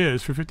what it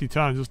is. For 50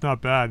 tons, it's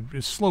not bad.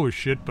 It's slow as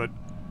shit, but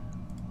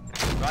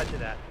Roger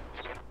that.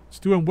 it's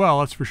doing well.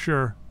 That's for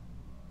sure.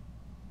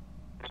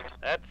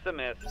 That's a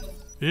miss.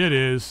 It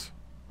is.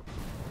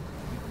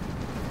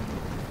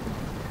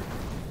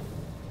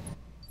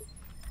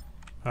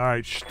 All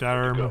right,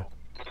 Storm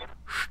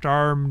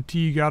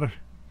Tiger.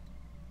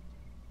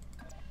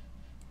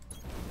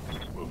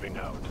 Moving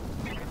out.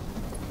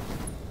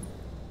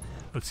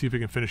 Let's see if we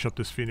can finish up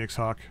this Phoenix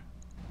Hawk.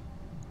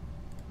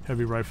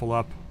 Heavy rifle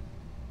up.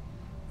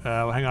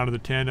 We'll hang on to the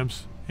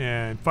tandems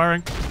and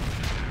firing.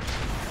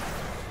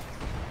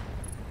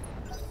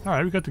 All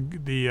right, we got the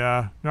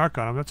narc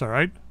on him. That's all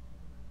right.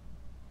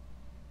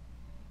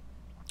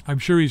 I'm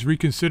sure he's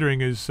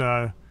reconsidering his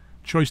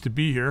choice to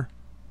be here.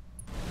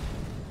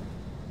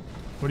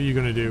 What are you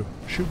gonna do?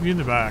 Shoot me in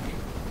the back?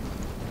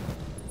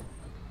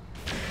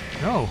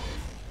 No.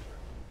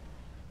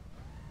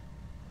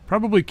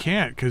 Probably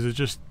can't because it's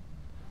just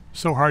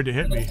so hard to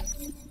hit me.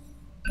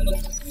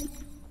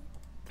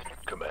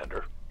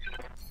 Commander.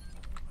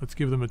 Let's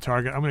give them a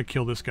target. I'm gonna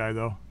kill this guy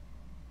though.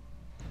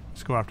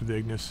 Let's go after the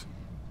Ignis.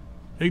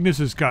 Ignis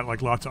has got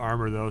like lots of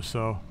armor though,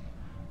 so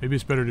maybe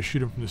it's better to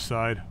shoot him from the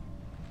side.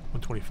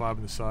 125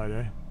 on the side,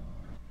 eh?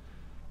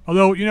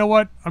 Although, you know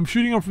what? I'm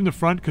shooting him from the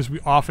front because we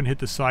often hit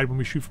the side when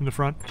we shoot from the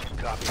front.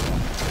 Copy that.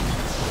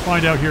 We'll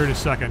find out here in a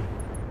second.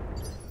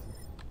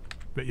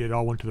 Bet you it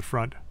all went to the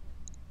front.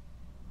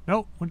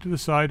 Nope, went to the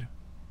side. A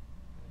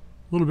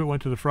little bit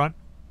went to the front.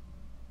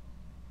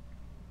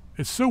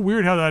 It's so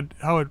weird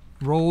how it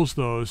rolls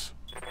those.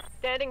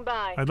 Standing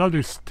by. I'd love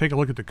to take a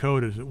look at the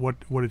code as what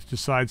it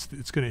decides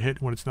it's going to hit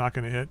and what it's not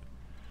going to hit.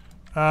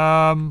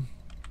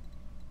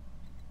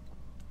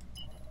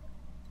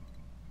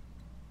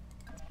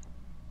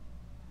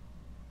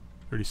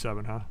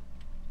 37, huh?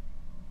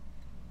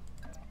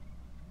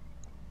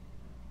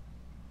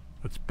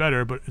 That's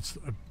better, but it's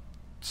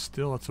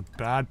still it's a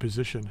bad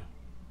position.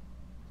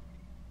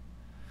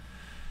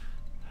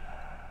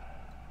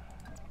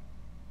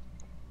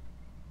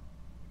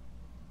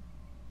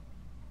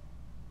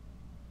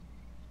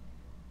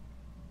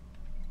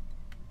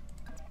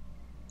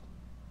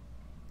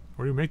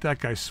 Or you make that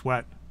guy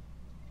sweat.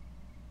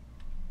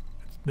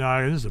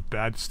 No, this is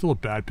still a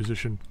bad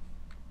position.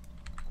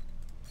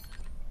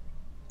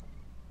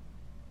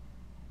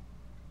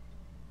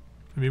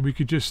 I mean, we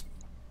could just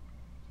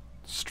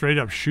straight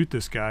up shoot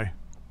this guy.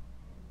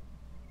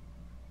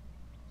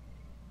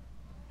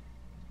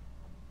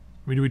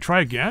 I mean, do we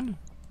try again?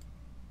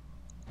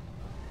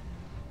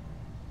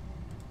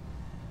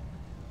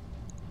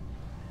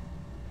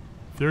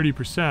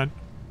 %.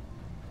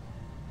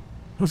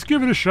 Let's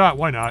give it a shot.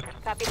 Why not?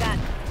 Copy that.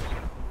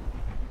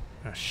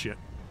 Ah, shit.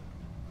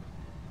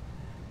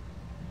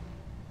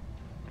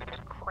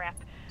 Crap.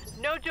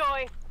 No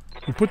joy.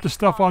 We put the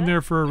stuff on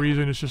there for a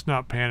reason. It's just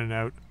not panning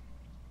out.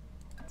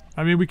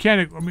 I mean,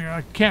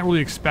 I can't really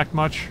expect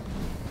much.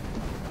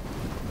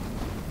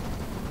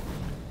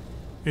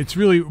 It's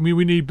really, I mean,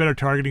 we need better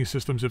targeting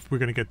systems if we're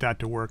going to get that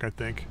to work, I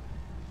think.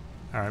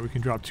 All right, we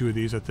can drop 2 of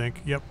these, I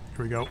think. Yep,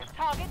 here we go.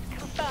 Target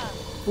confirmed.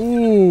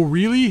 Oh,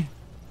 really?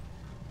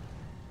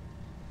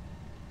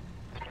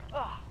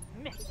 Oh,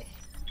 missed it.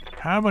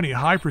 How many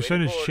high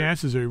percentage orders.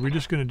 chances are we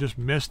just going to just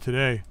miss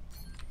today?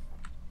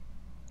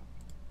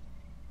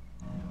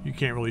 You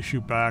can't really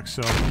shoot back,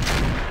 so...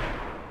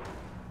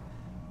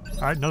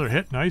 Alright, another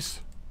hit.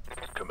 Nice.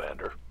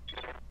 Commander.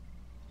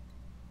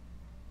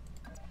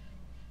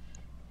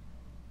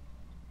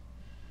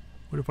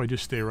 What if I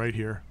just stay right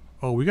here?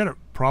 Oh, we got a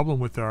problem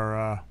with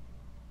our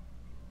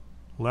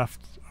left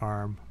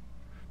arm.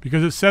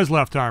 Because it says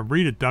left arm.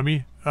 Read it,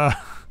 dummy. I'm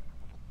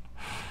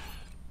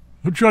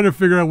trying to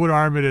figure out what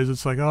arm it is.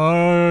 It's like, oh,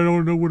 I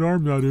don't know what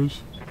arm that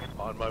is.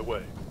 On my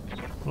way.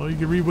 Well, you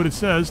can read what it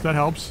says. That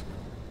helps.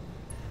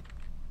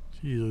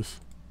 Jesus.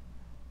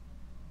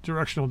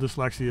 Directional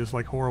dyslexia is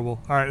like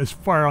horrible. Alright, let's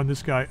fire on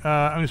this guy.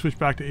 I'm going to switch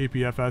back to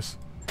APFS.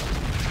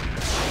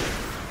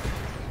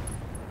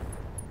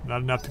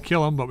 Not enough to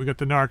kill him, but we got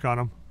the narc on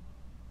him.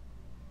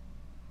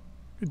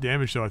 Good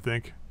damage though, I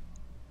think.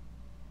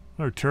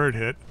 Another turret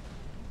hit. A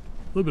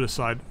little bit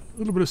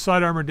of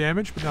side armor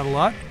damage, but not a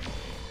lot.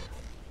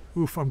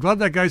 Oof, I'm glad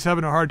that guy's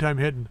having a hard time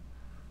hitting.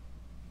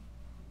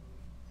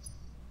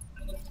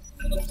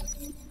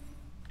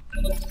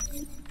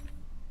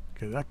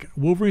 Okay, that guy,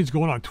 Wolverine's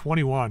going on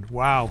 21.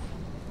 Wow.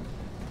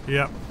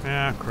 Yep.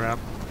 Ah, crap.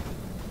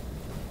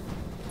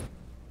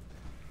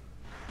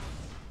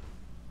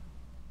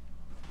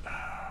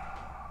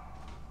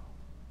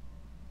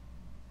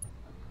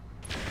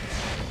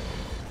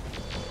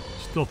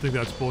 Still think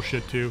that's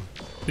bullshit too.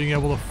 Being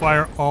able to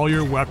fire all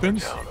your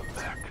weapons. Down and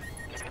back.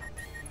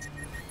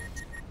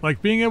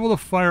 Like being able to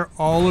fire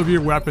all of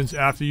your weapons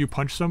after you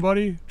punch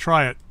somebody.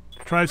 Try it.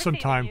 Try it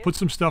sometime. Put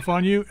some stuff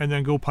on you and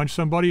then go punch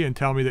somebody and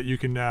tell me that you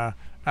can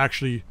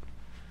actually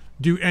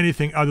do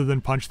anything other than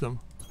punch them.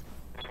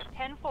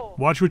 10-4.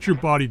 Watch what your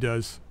body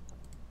does.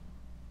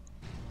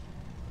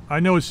 I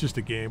know it's just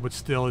a game, but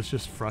still it's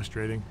just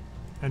frustrating.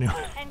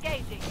 Anyway.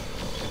 Engaging.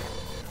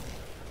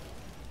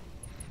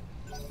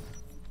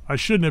 I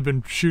shouldn't have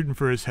been shooting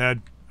for his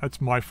head. That's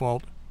my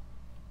fault.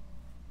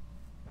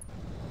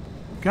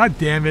 God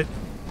damn it.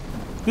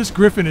 This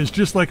Griffin is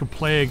just like a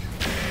plague.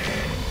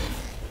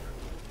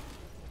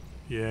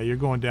 Yeah, you're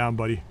going down,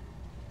 buddy.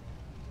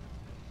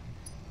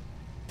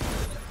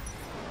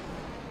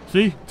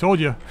 See?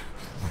 Told you.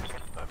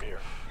 I'm here.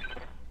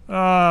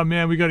 Ah,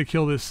 man, we gotta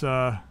kill this, we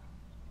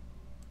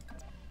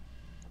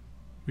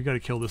gotta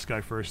kill this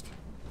guy first.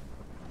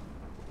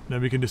 Then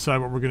we can decide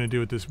what we're gonna do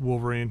with this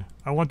Wolverine.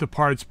 I want the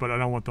parts, but I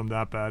don't want them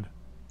that bad.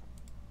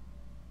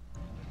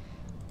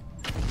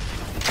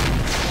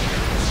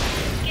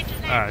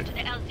 Alright.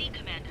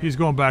 He's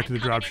going back to the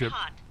dropship.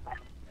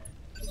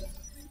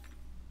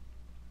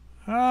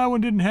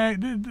 One didn't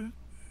hang...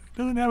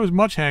 Doesn't have as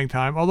much hang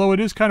time, although it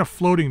is kind of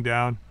floating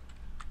down.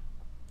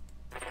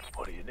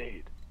 What do you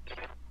need?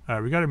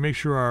 Alright, we gotta make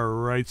sure our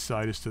right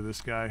side is to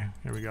this guy.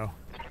 Here we go.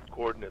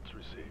 Coordinates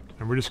received.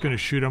 And we're just gonna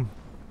shoot him.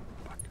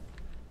 Fuck.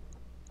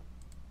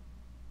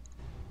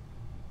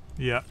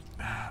 Yeah.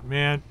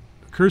 Man.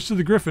 Curse of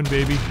the Griffin,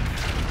 baby.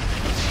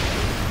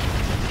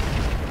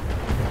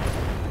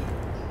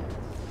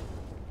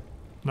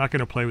 Not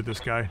gonna play with this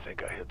guy. I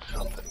think I hit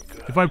something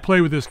good. If I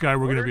play with this guy,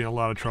 we're gonna be in a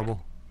lot of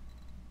trouble.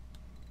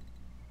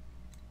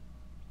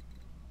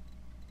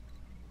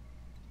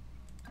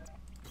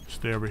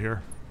 Stay over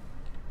here.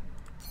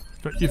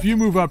 But if you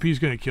move up, he's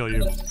gonna kill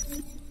you.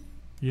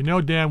 You know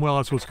damn well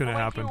that's what's gonna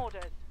happen.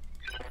 Orders.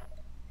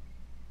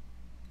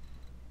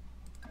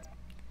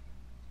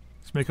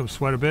 Let's make him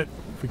sweat a bit,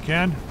 if we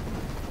can.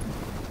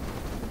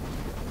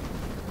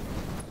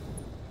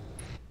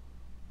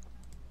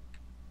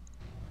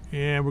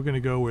 And we're gonna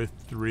go with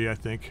 3, I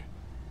think.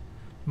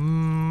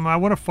 I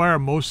want to fire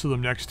most of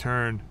them next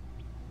turn.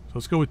 So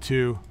let's go with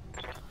 2.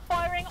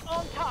 Firing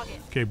on target.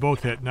 Okay,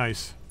 both hit.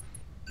 Nice.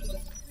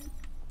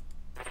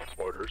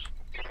 Orders.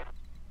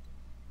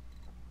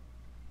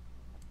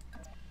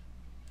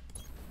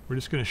 We're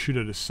just gonna shoot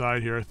at his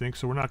side here, I think,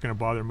 so we're not gonna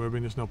bother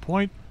moving. There's no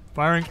point.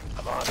 Firing.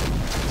 I'm on.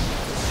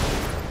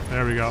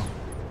 There we go.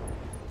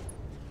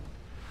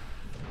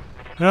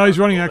 Now he's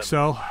running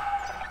XL.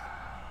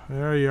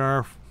 There you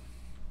are.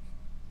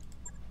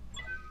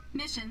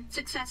 Mission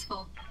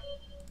successful.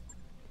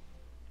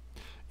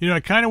 You know, I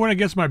kind of went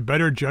against my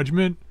better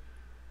judgment.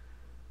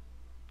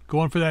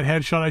 Going for that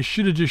headshot. I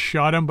should have just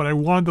shot him, but I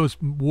wanted those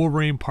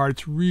Wolverine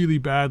parts really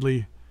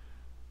badly.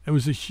 It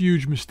was a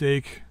huge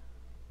mistake.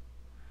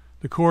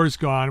 The core is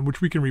gone, which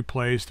we can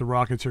replace. The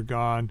rockets are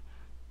gone.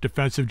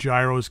 Defensive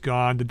gyro is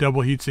gone. The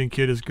double heatsink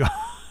kit is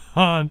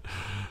gone.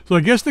 So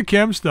I guess the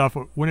chem stuff,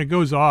 when it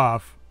goes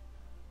off,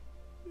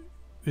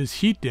 is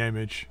heat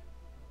damage.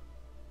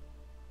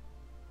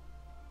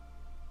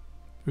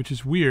 Which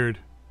is weird.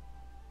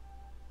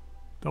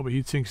 Double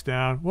heatsinks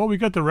down. Well, we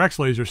got the Rex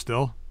laser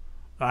still.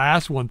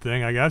 That's one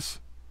thing, I guess.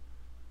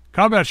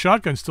 Combat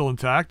shotgun still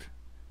intact.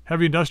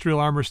 Heavy industrial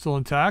armor still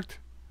intact.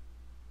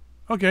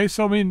 Okay,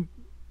 so I mean,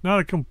 not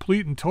a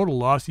complete and total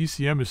loss.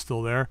 ECM is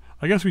still there.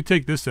 I guess we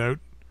take this out.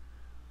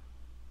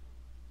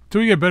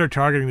 Until we get better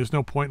targeting, there's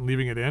no point in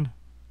leaving it in.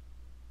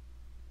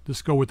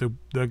 Just go with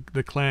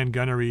the clan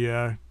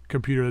gunnery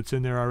computer that's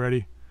in there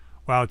already.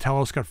 Wow,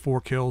 Talos got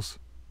 4 kills.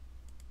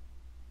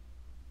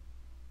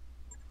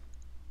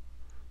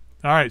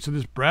 Alright, so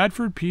there's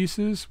Bradford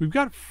pieces. We've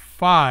got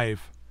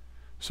 5.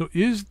 So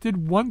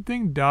did one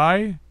thing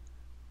die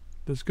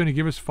that's going to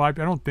give us 5?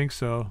 I don't think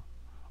so.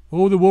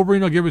 Oh, the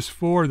Wolverine will give us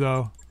 4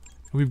 though.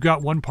 And we've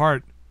got 1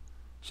 part.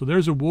 So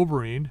there's a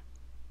Wolverine.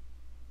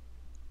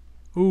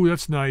 Ooh,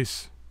 that's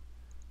nice.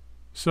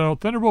 So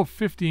Thunderbolt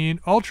 15,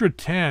 Ultra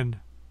 10.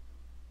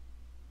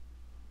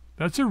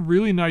 That's a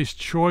really nice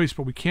choice,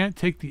 but we can't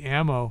take the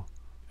ammo.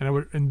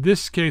 And in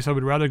this case, I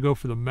would rather go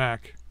for the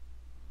mech.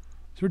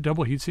 Is there a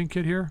double heatsink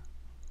kit here?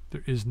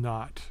 There is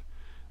not.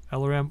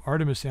 LRM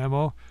Artemis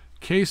ammo.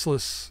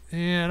 Caseless.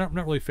 I'm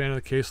not really a fan of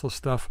the caseless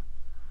stuff.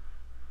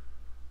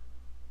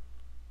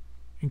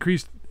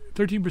 Increased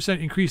 13%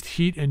 increased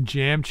heat and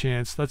jam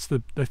chance. That's the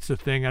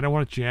thing. I don't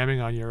want it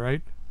jamming on you,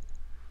 right?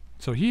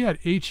 So he had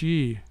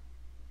HE.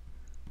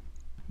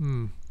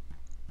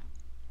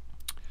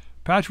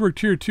 Patchwork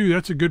tier 2,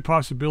 that's a good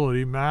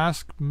possibility.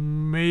 Mask,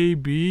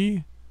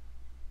 maybe.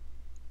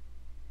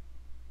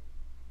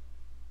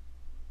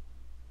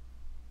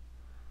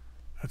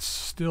 That's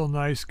still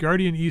nice.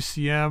 Guardian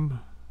ECM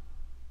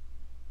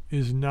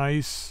is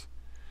nice.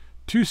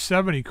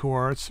 270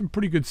 core, that's some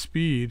pretty good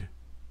speed.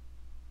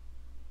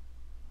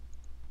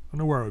 I don't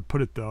know where I would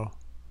put it though.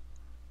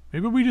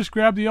 Maybe we just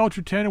grab the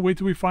Ultra 10 and wait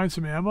till we find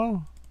some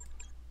ammo?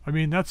 I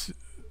mean, that's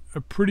a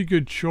pretty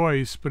good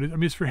choice, but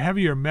it's for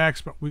heavier mechs,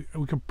 but we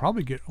can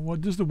probably get... Well,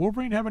 does the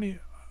Wolverine have any...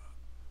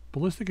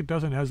 Ballistic? It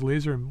doesn't. It has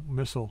laser and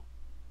missile.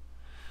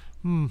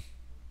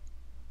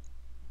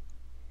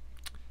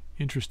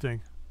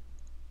 Interesting.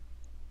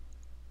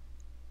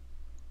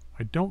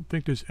 I don't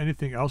think there's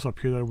anything else up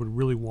here that I would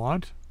really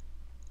want.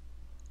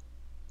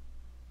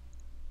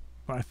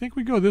 But I think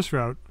we go this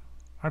route.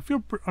 I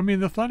mean,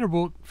 the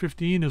Thunderbolt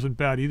 15 isn't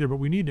bad either, but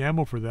we need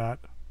ammo for that.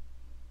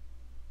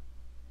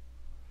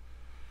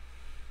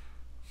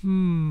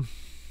 We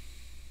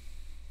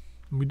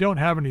don't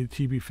have any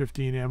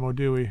TB15 ammo,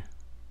 do we?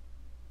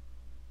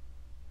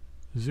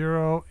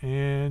 0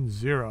 and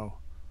 0.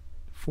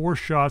 4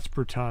 shots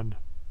per ton.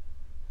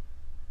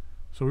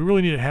 So we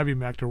really need a heavy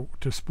mech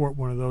to sport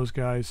one of those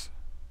guys.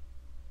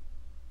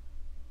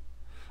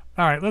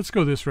 Alright, let's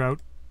go this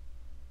route.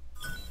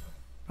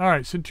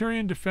 Alright,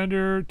 Centurion,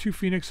 Defender, 2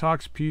 Phoenix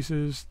Hawks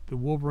pieces, the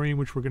Wolverine,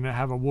 which we're going to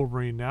have a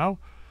Wolverine now.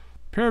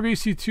 Pair of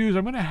AC2s,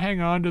 I'm going to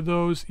hang on to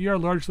those. ER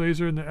Large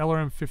Laser and the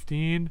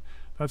LRM-15,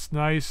 that's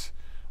nice.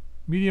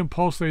 Medium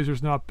Pulse Laser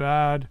is not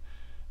bad.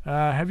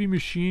 Heavy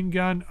Machine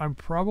Gun, I'm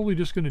probably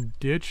just going to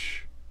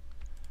ditch.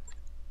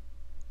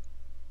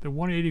 The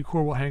 180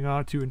 core will hang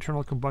on to.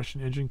 Internal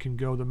Combustion Engine can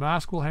go. The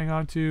Mask will hang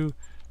on to.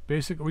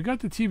 Basic. We got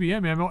the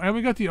TBM ammo, and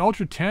we got the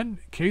Ultra 10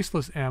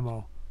 caseless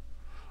ammo.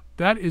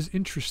 That is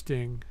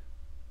interesting.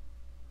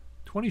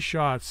 20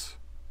 shots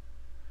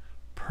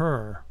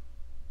per.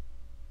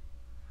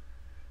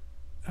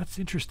 That's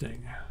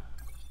interesting.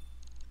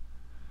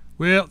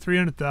 Well,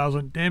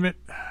 300,000. Damn it.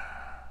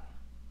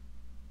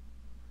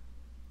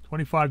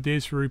 25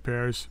 days for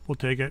repairs. We'll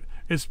take it.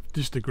 It's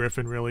just the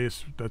Griffin, really.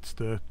 That's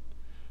the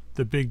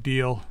big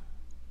deal.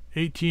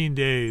 18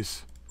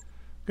 days.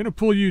 I'm going to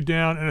pull you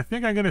down, and I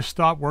think I'm going to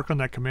stop work on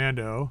that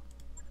commando.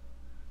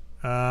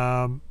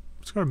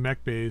 Let's go to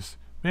mech base.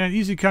 Man,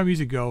 easy come,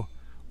 easy go.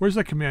 Where's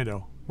that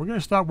commando? We're going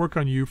to stop work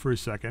on you for a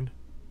second.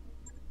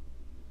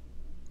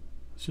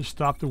 Let's just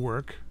stop the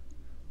work.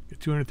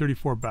 Get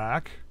 234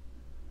 back.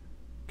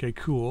 Okay,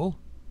 cool.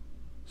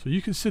 So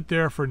you can sit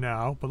there for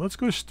now, but let's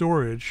go to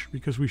storage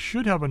because we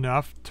should have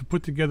enough to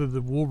put together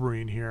the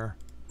Wolverine here.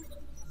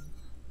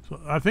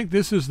 So I think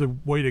this is the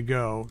way to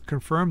go.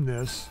 Confirm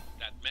this.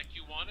 That mech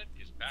you wanted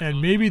is back And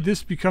on maybe line.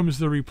 this becomes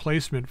the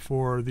replacement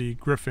for the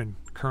Griffin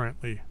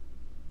currently.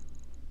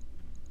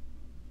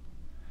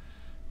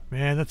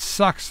 Man, that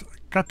sucks.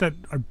 I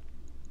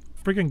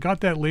freaking got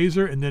that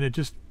laser and then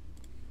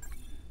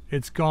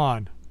it's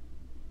gone.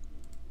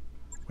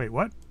 Wait,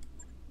 what?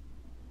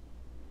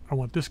 I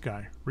want this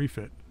guy.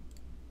 Refit.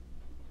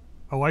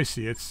 Oh, I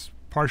see. It's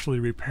partially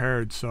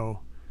repaired, so...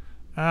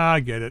 I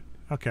get it.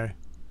 Okay.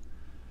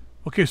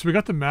 Okay, so we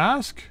got the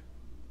mask.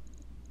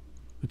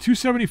 The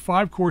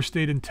 275 core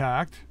stayed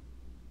intact.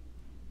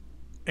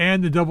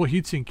 And the double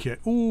heatsink kit.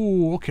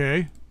 Ooh,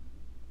 okay.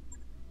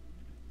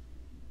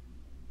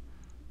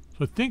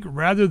 So I think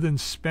rather than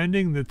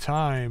spending the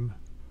time...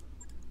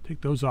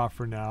 Take those off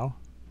for now.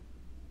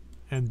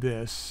 And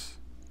this.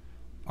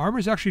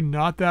 Armor's actually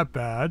not that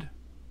bad.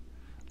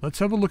 Let's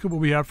have a look at what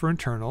we have for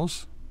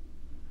internals.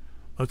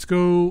 Let's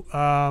go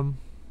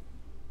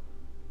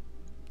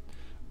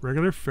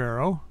regular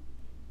ferro.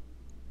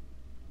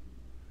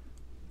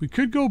 We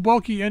could go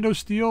bulky endo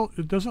steel.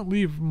 It doesn't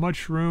leave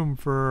much room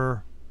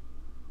for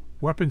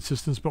weapon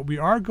systems, but we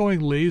are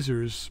going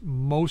lasers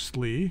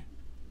mostly.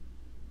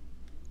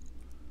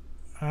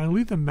 I'll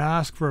leave the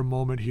mask for a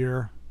moment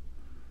here.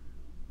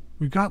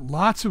 we've got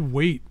lots of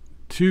weight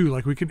too.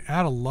 Like we can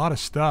add a lot of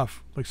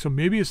stuff. Like, so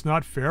maybe it's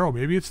not ferro,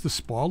 maybe it's the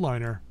spall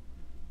liner.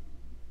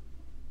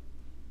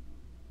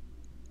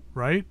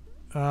 Right?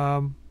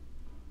 Because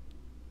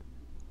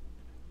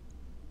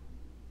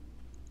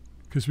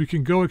we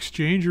can go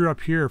exchanger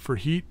up here for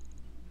heat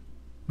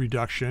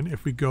reduction.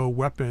 If we go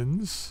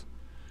weapons,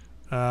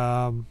 we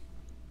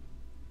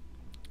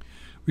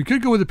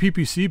could go with a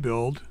PPC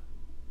build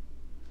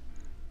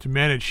to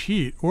manage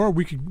heat, or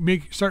we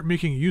could start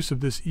making use of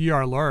this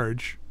ER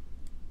large,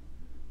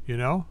 you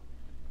know?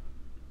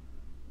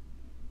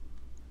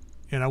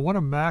 And I want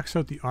to max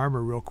out the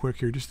armor real quick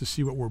here just to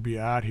see what we'll be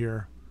at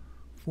here.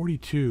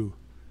 42.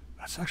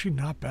 That's actually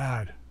not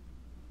bad.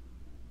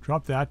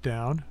 Drop that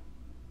down.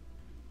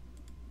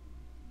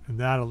 And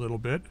that a little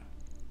bit.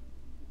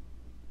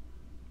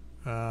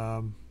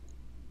 Take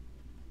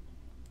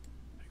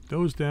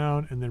those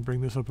down and then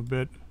bring this up a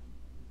bit.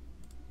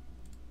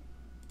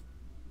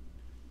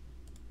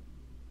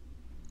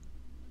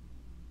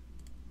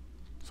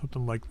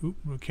 Something like, oop,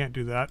 we can't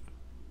do that.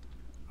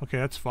 Okay,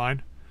 that's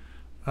fine.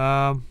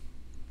 So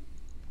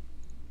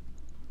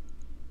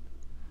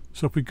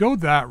if we go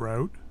that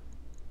route,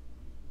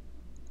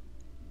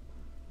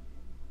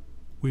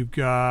 we've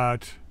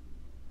got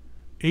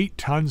 8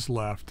 tons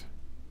left,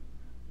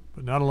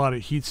 but not a lot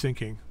of heat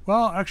sinking.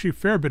 Well, actually a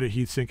fair bit of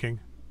heat sinking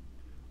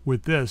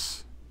with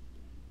this.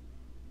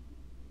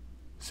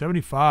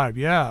 75,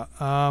 yeah.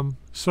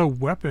 So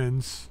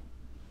weapons,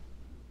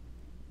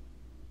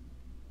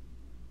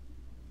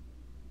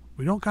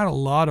 we don't got a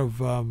lot of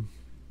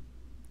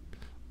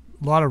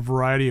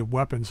variety of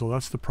weapons, so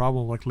that's the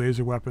problem, like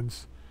laser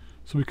weapons.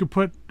 So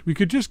we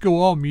could just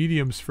go all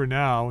mediums for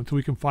now until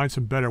we can find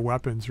some better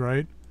weapons,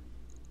 right?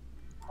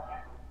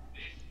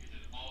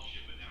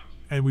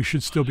 And we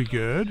should still be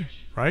good,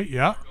 right?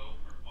 Yeah.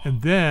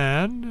 And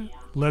then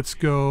let's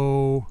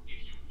go.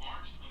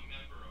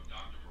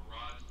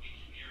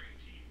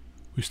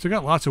 We still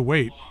got lots of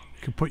weight.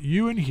 We can put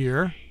you in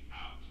here,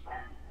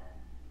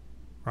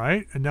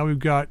 right? And now we've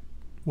got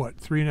what,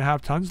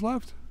 3.5 tons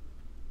left?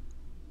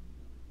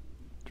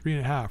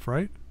 3.5,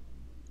 right?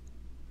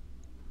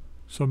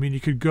 So I mean, you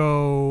could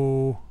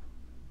go.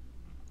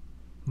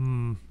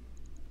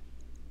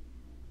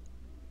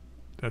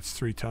 That's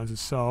 3 tons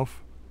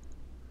itself.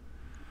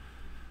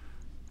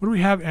 What do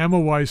we have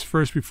ammo-wise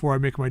first before I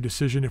make my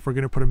decision if we're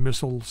going to put a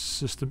missile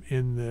system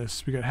in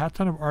this? We got half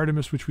ton of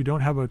Artemis, which we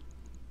don't have a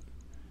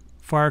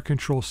fire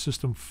control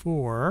system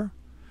for.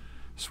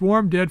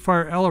 Swarm,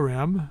 Deadfire,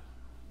 LRM.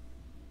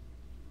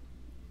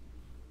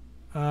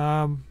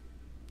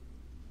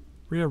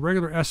 We have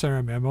regular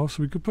SRM ammo,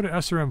 so we could put an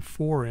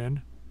SRM-4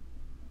 in.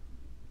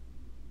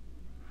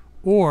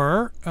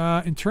 Or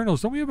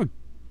internals. Don't we have a? Do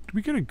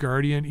we get a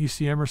Guardian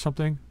ECM or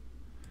something?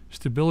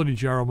 Stability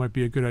gyro might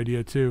be a good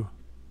idea too.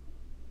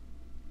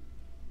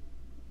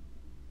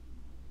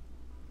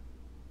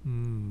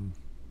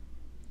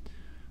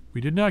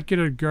 We did not get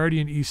a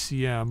Guardian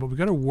ECM, but we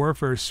got a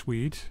Warfare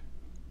Suite.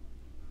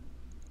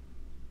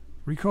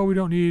 Recall we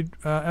don't need.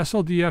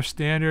 SLDF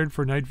standard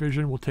for night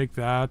vision. We'll take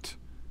that.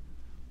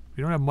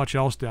 We don't have much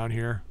else down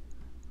here.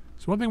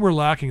 So one thing we're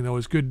lacking though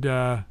is good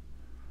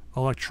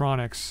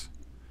electronics.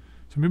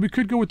 So maybe we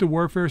could go with the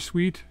Warfare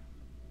Suite.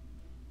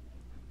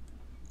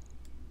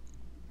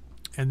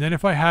 And then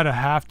if I had a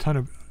half ton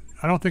of...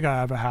 I don't think I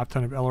have a half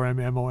ton of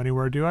LRM ammo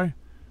anywhere, do I?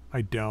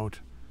 I don't.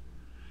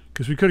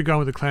 Because we could have gone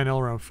with the Clan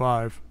LRM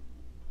 5.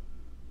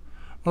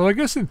 Well, I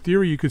guess in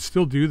theory you could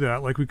still do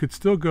that. Like we could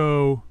still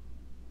go...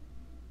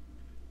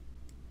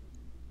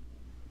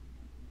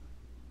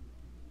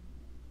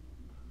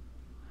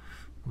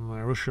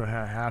 I wish I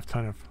had a half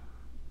ton of...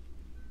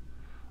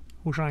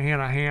 Wish I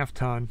had a half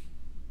ton.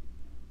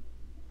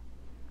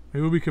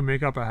 Maybe we can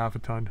make up a half a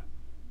ton.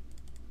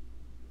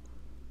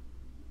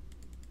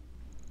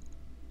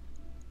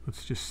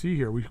 Let's just see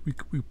here. We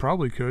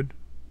probably could.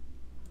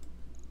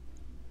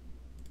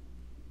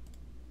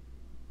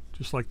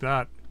 Just like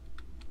that.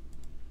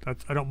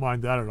 That's, I don't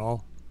mind that at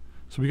all.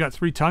 So we got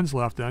 3 tons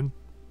left then.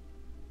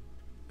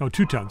 No,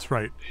 2 tons,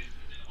 right.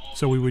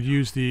 So we would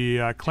use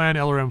the Clan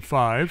LRM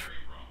 5.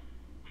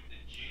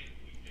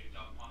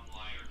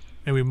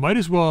 And we might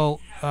as well...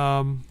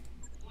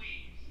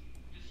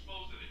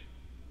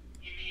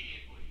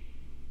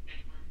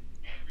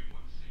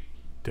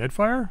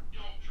 Deadfire?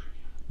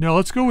 No,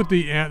 let's go with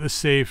the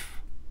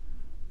safe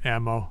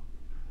ammo.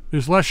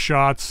 There's less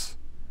shots.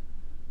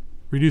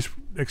 Reduce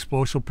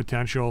explosive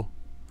potential.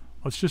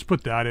 Let's just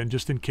put that in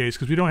just in case,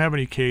 because we don't have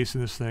any case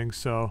in this thing.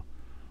 So,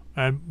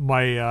 and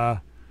my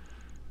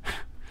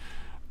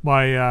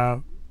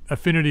my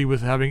affinity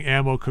with having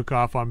ammo cook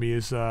off on me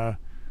is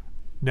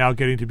now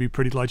getting to be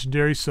pretty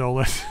legendary.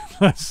 So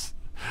let's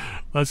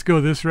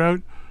go this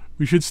route.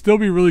 We should still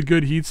be really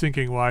good heat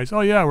sinking wise.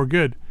 Oh yeah, we're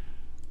good.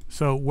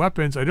 So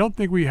weapons, I don't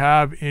think we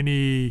have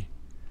any.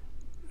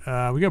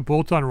 We got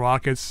bolt-on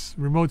rockets,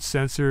 remote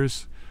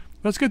sensors.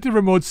 Let's get the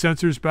remote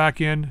sensors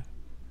back in.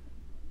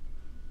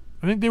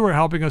 I think they were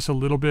helping us a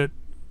little bit.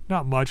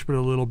 Not much, but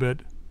a little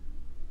bit.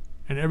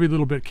 And every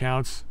little bit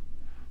counts.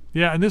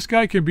 Yeah, and this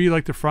guy can be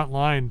like the front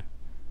line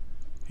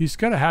He's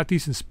got a half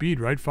decent speed,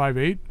 right?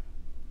 5'8",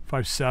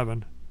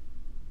 5'7".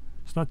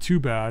 It's not too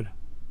bad.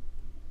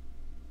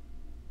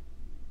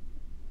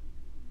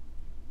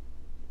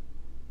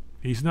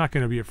 He's not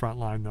going to be a front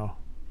line, though.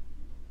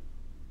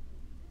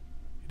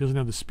 He doesn't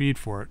have the speed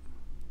for it.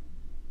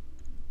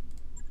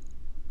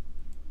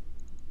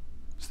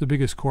 It's the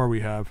biggest core we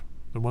have.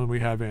 The one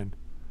we have in.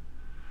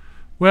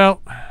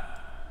 Well...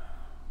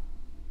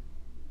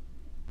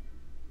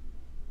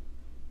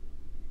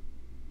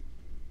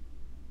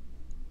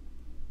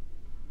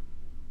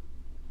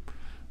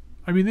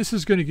 I mean, this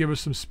is going to give us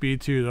some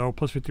speed too, though.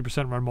 Plus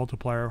 50% run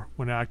multiplier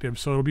when active.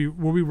 So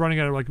we'll be running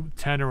at like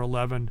 10 or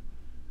 11.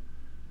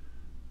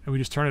 And we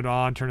just turn it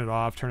on, turn it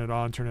off, turn it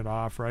on, turn it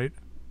off, right?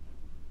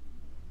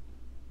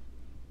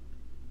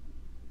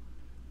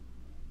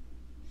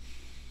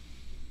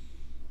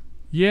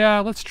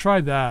 Yeah, let's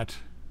try that.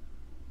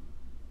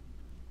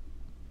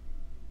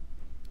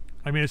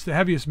 I mean, it's the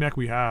heaviest mech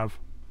we have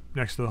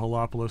next to the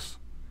Holopolis.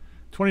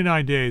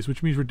 29 days,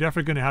 which means we're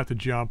definitely going to have to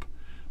jump.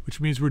 Which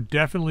means we're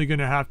definitely going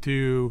to have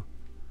to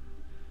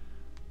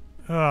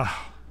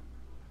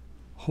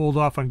hold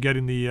off on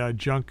getting the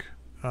junk.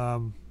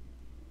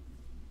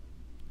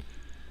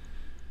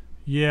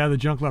 Yeah, the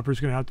junk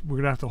leopard's we're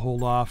going to have to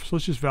hold off. So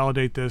let's just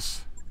validate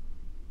this.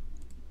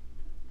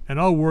 And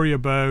I'll worry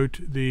about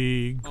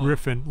the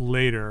Griffin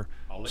later.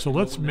 So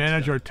let's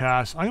manage our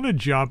tasks. I'm going to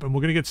jump and we're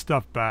going to get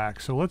stuff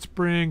back. So let's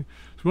bring...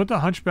 So we want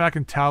the Hunchback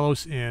and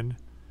Talos in.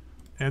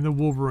 And the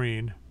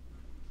Wolverine.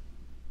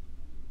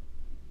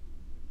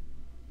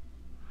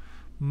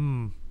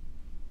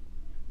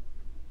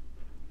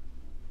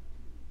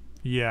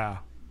 Yeah.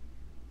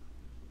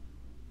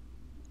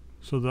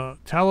 So the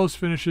Talos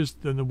finishes,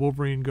 then the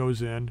Wolverine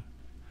goes in.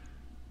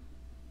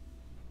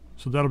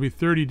 So that'll be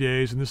 30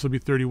 days, and this will be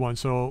 31.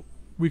 So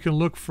we can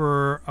look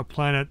for a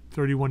planet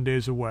 31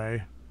 days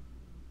away.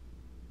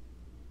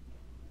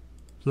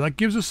 So that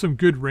gives us some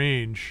good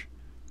range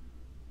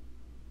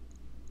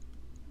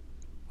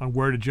on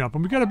where to jump.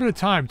 And we got a bit of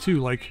time,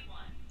 too. Like,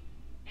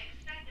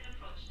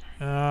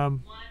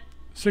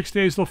 6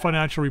 days till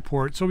financial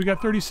report. So we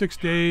got 36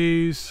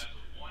 days.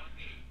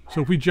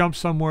 So if we jump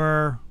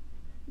somewhere,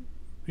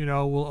 you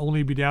know, we'll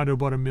only be down to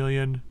about 1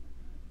 million.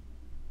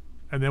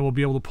 And then we'll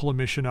be able to pull a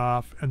mission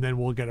off. And then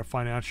we'll get a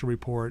financial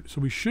report. So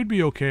we should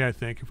be okay, I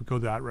think, if we go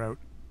that route.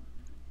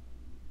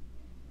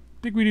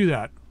 I think we do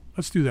that.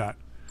 Let's do that.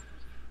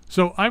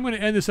 So I'm going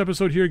to end this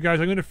episode here, guys.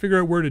 I'm going to figure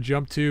out where to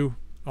jump to.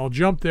 I'll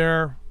jump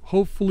there.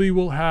 Hopefully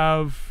we'll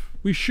have...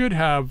 We should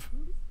have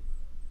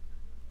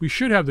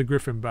the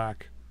Griffin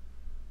back.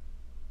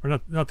 Or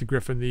not the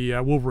Griffin, the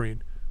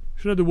Wolverine.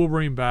 Should have the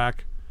Wolverine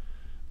back.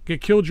 Get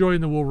Killjoy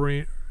in the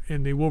Wolverine,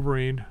 and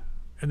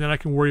then I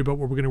can worry about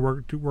what we're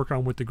going to work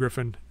on with the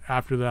Griffin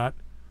after that.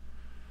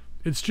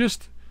 It's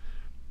just,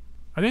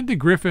 I think the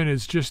Griffin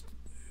is just,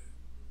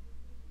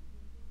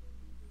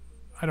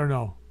 I don't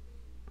know.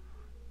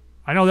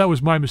 I know that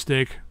was my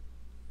mistake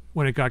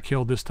when it got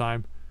killed this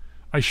time.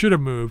 I should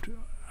have moved.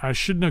 I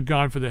shouldn't have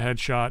gone for the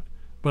headshot,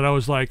 but I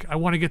was like, I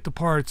want to get the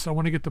parts. I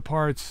want to get the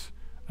parts.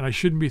 And I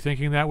shouldn't be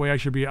thinking that way. I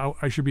should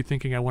be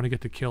thinking I want to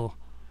get the kill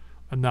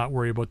and not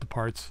worry about the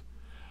parts.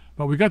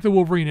 But we got the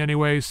Wolverine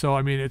anyway, so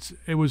I mean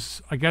it was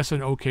I guess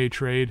an okay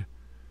trade.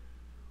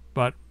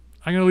 But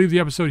I'm going to leave the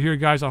episode here,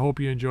 guys. I hope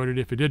you enjoyed it.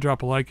 If you did,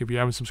 drop a like. If you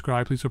haven't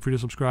subscribed, please feel free to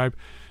subscribe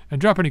and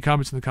drop any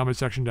comments in the comment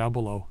section down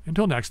below.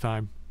 Until next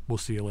time, we'll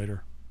see you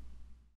later.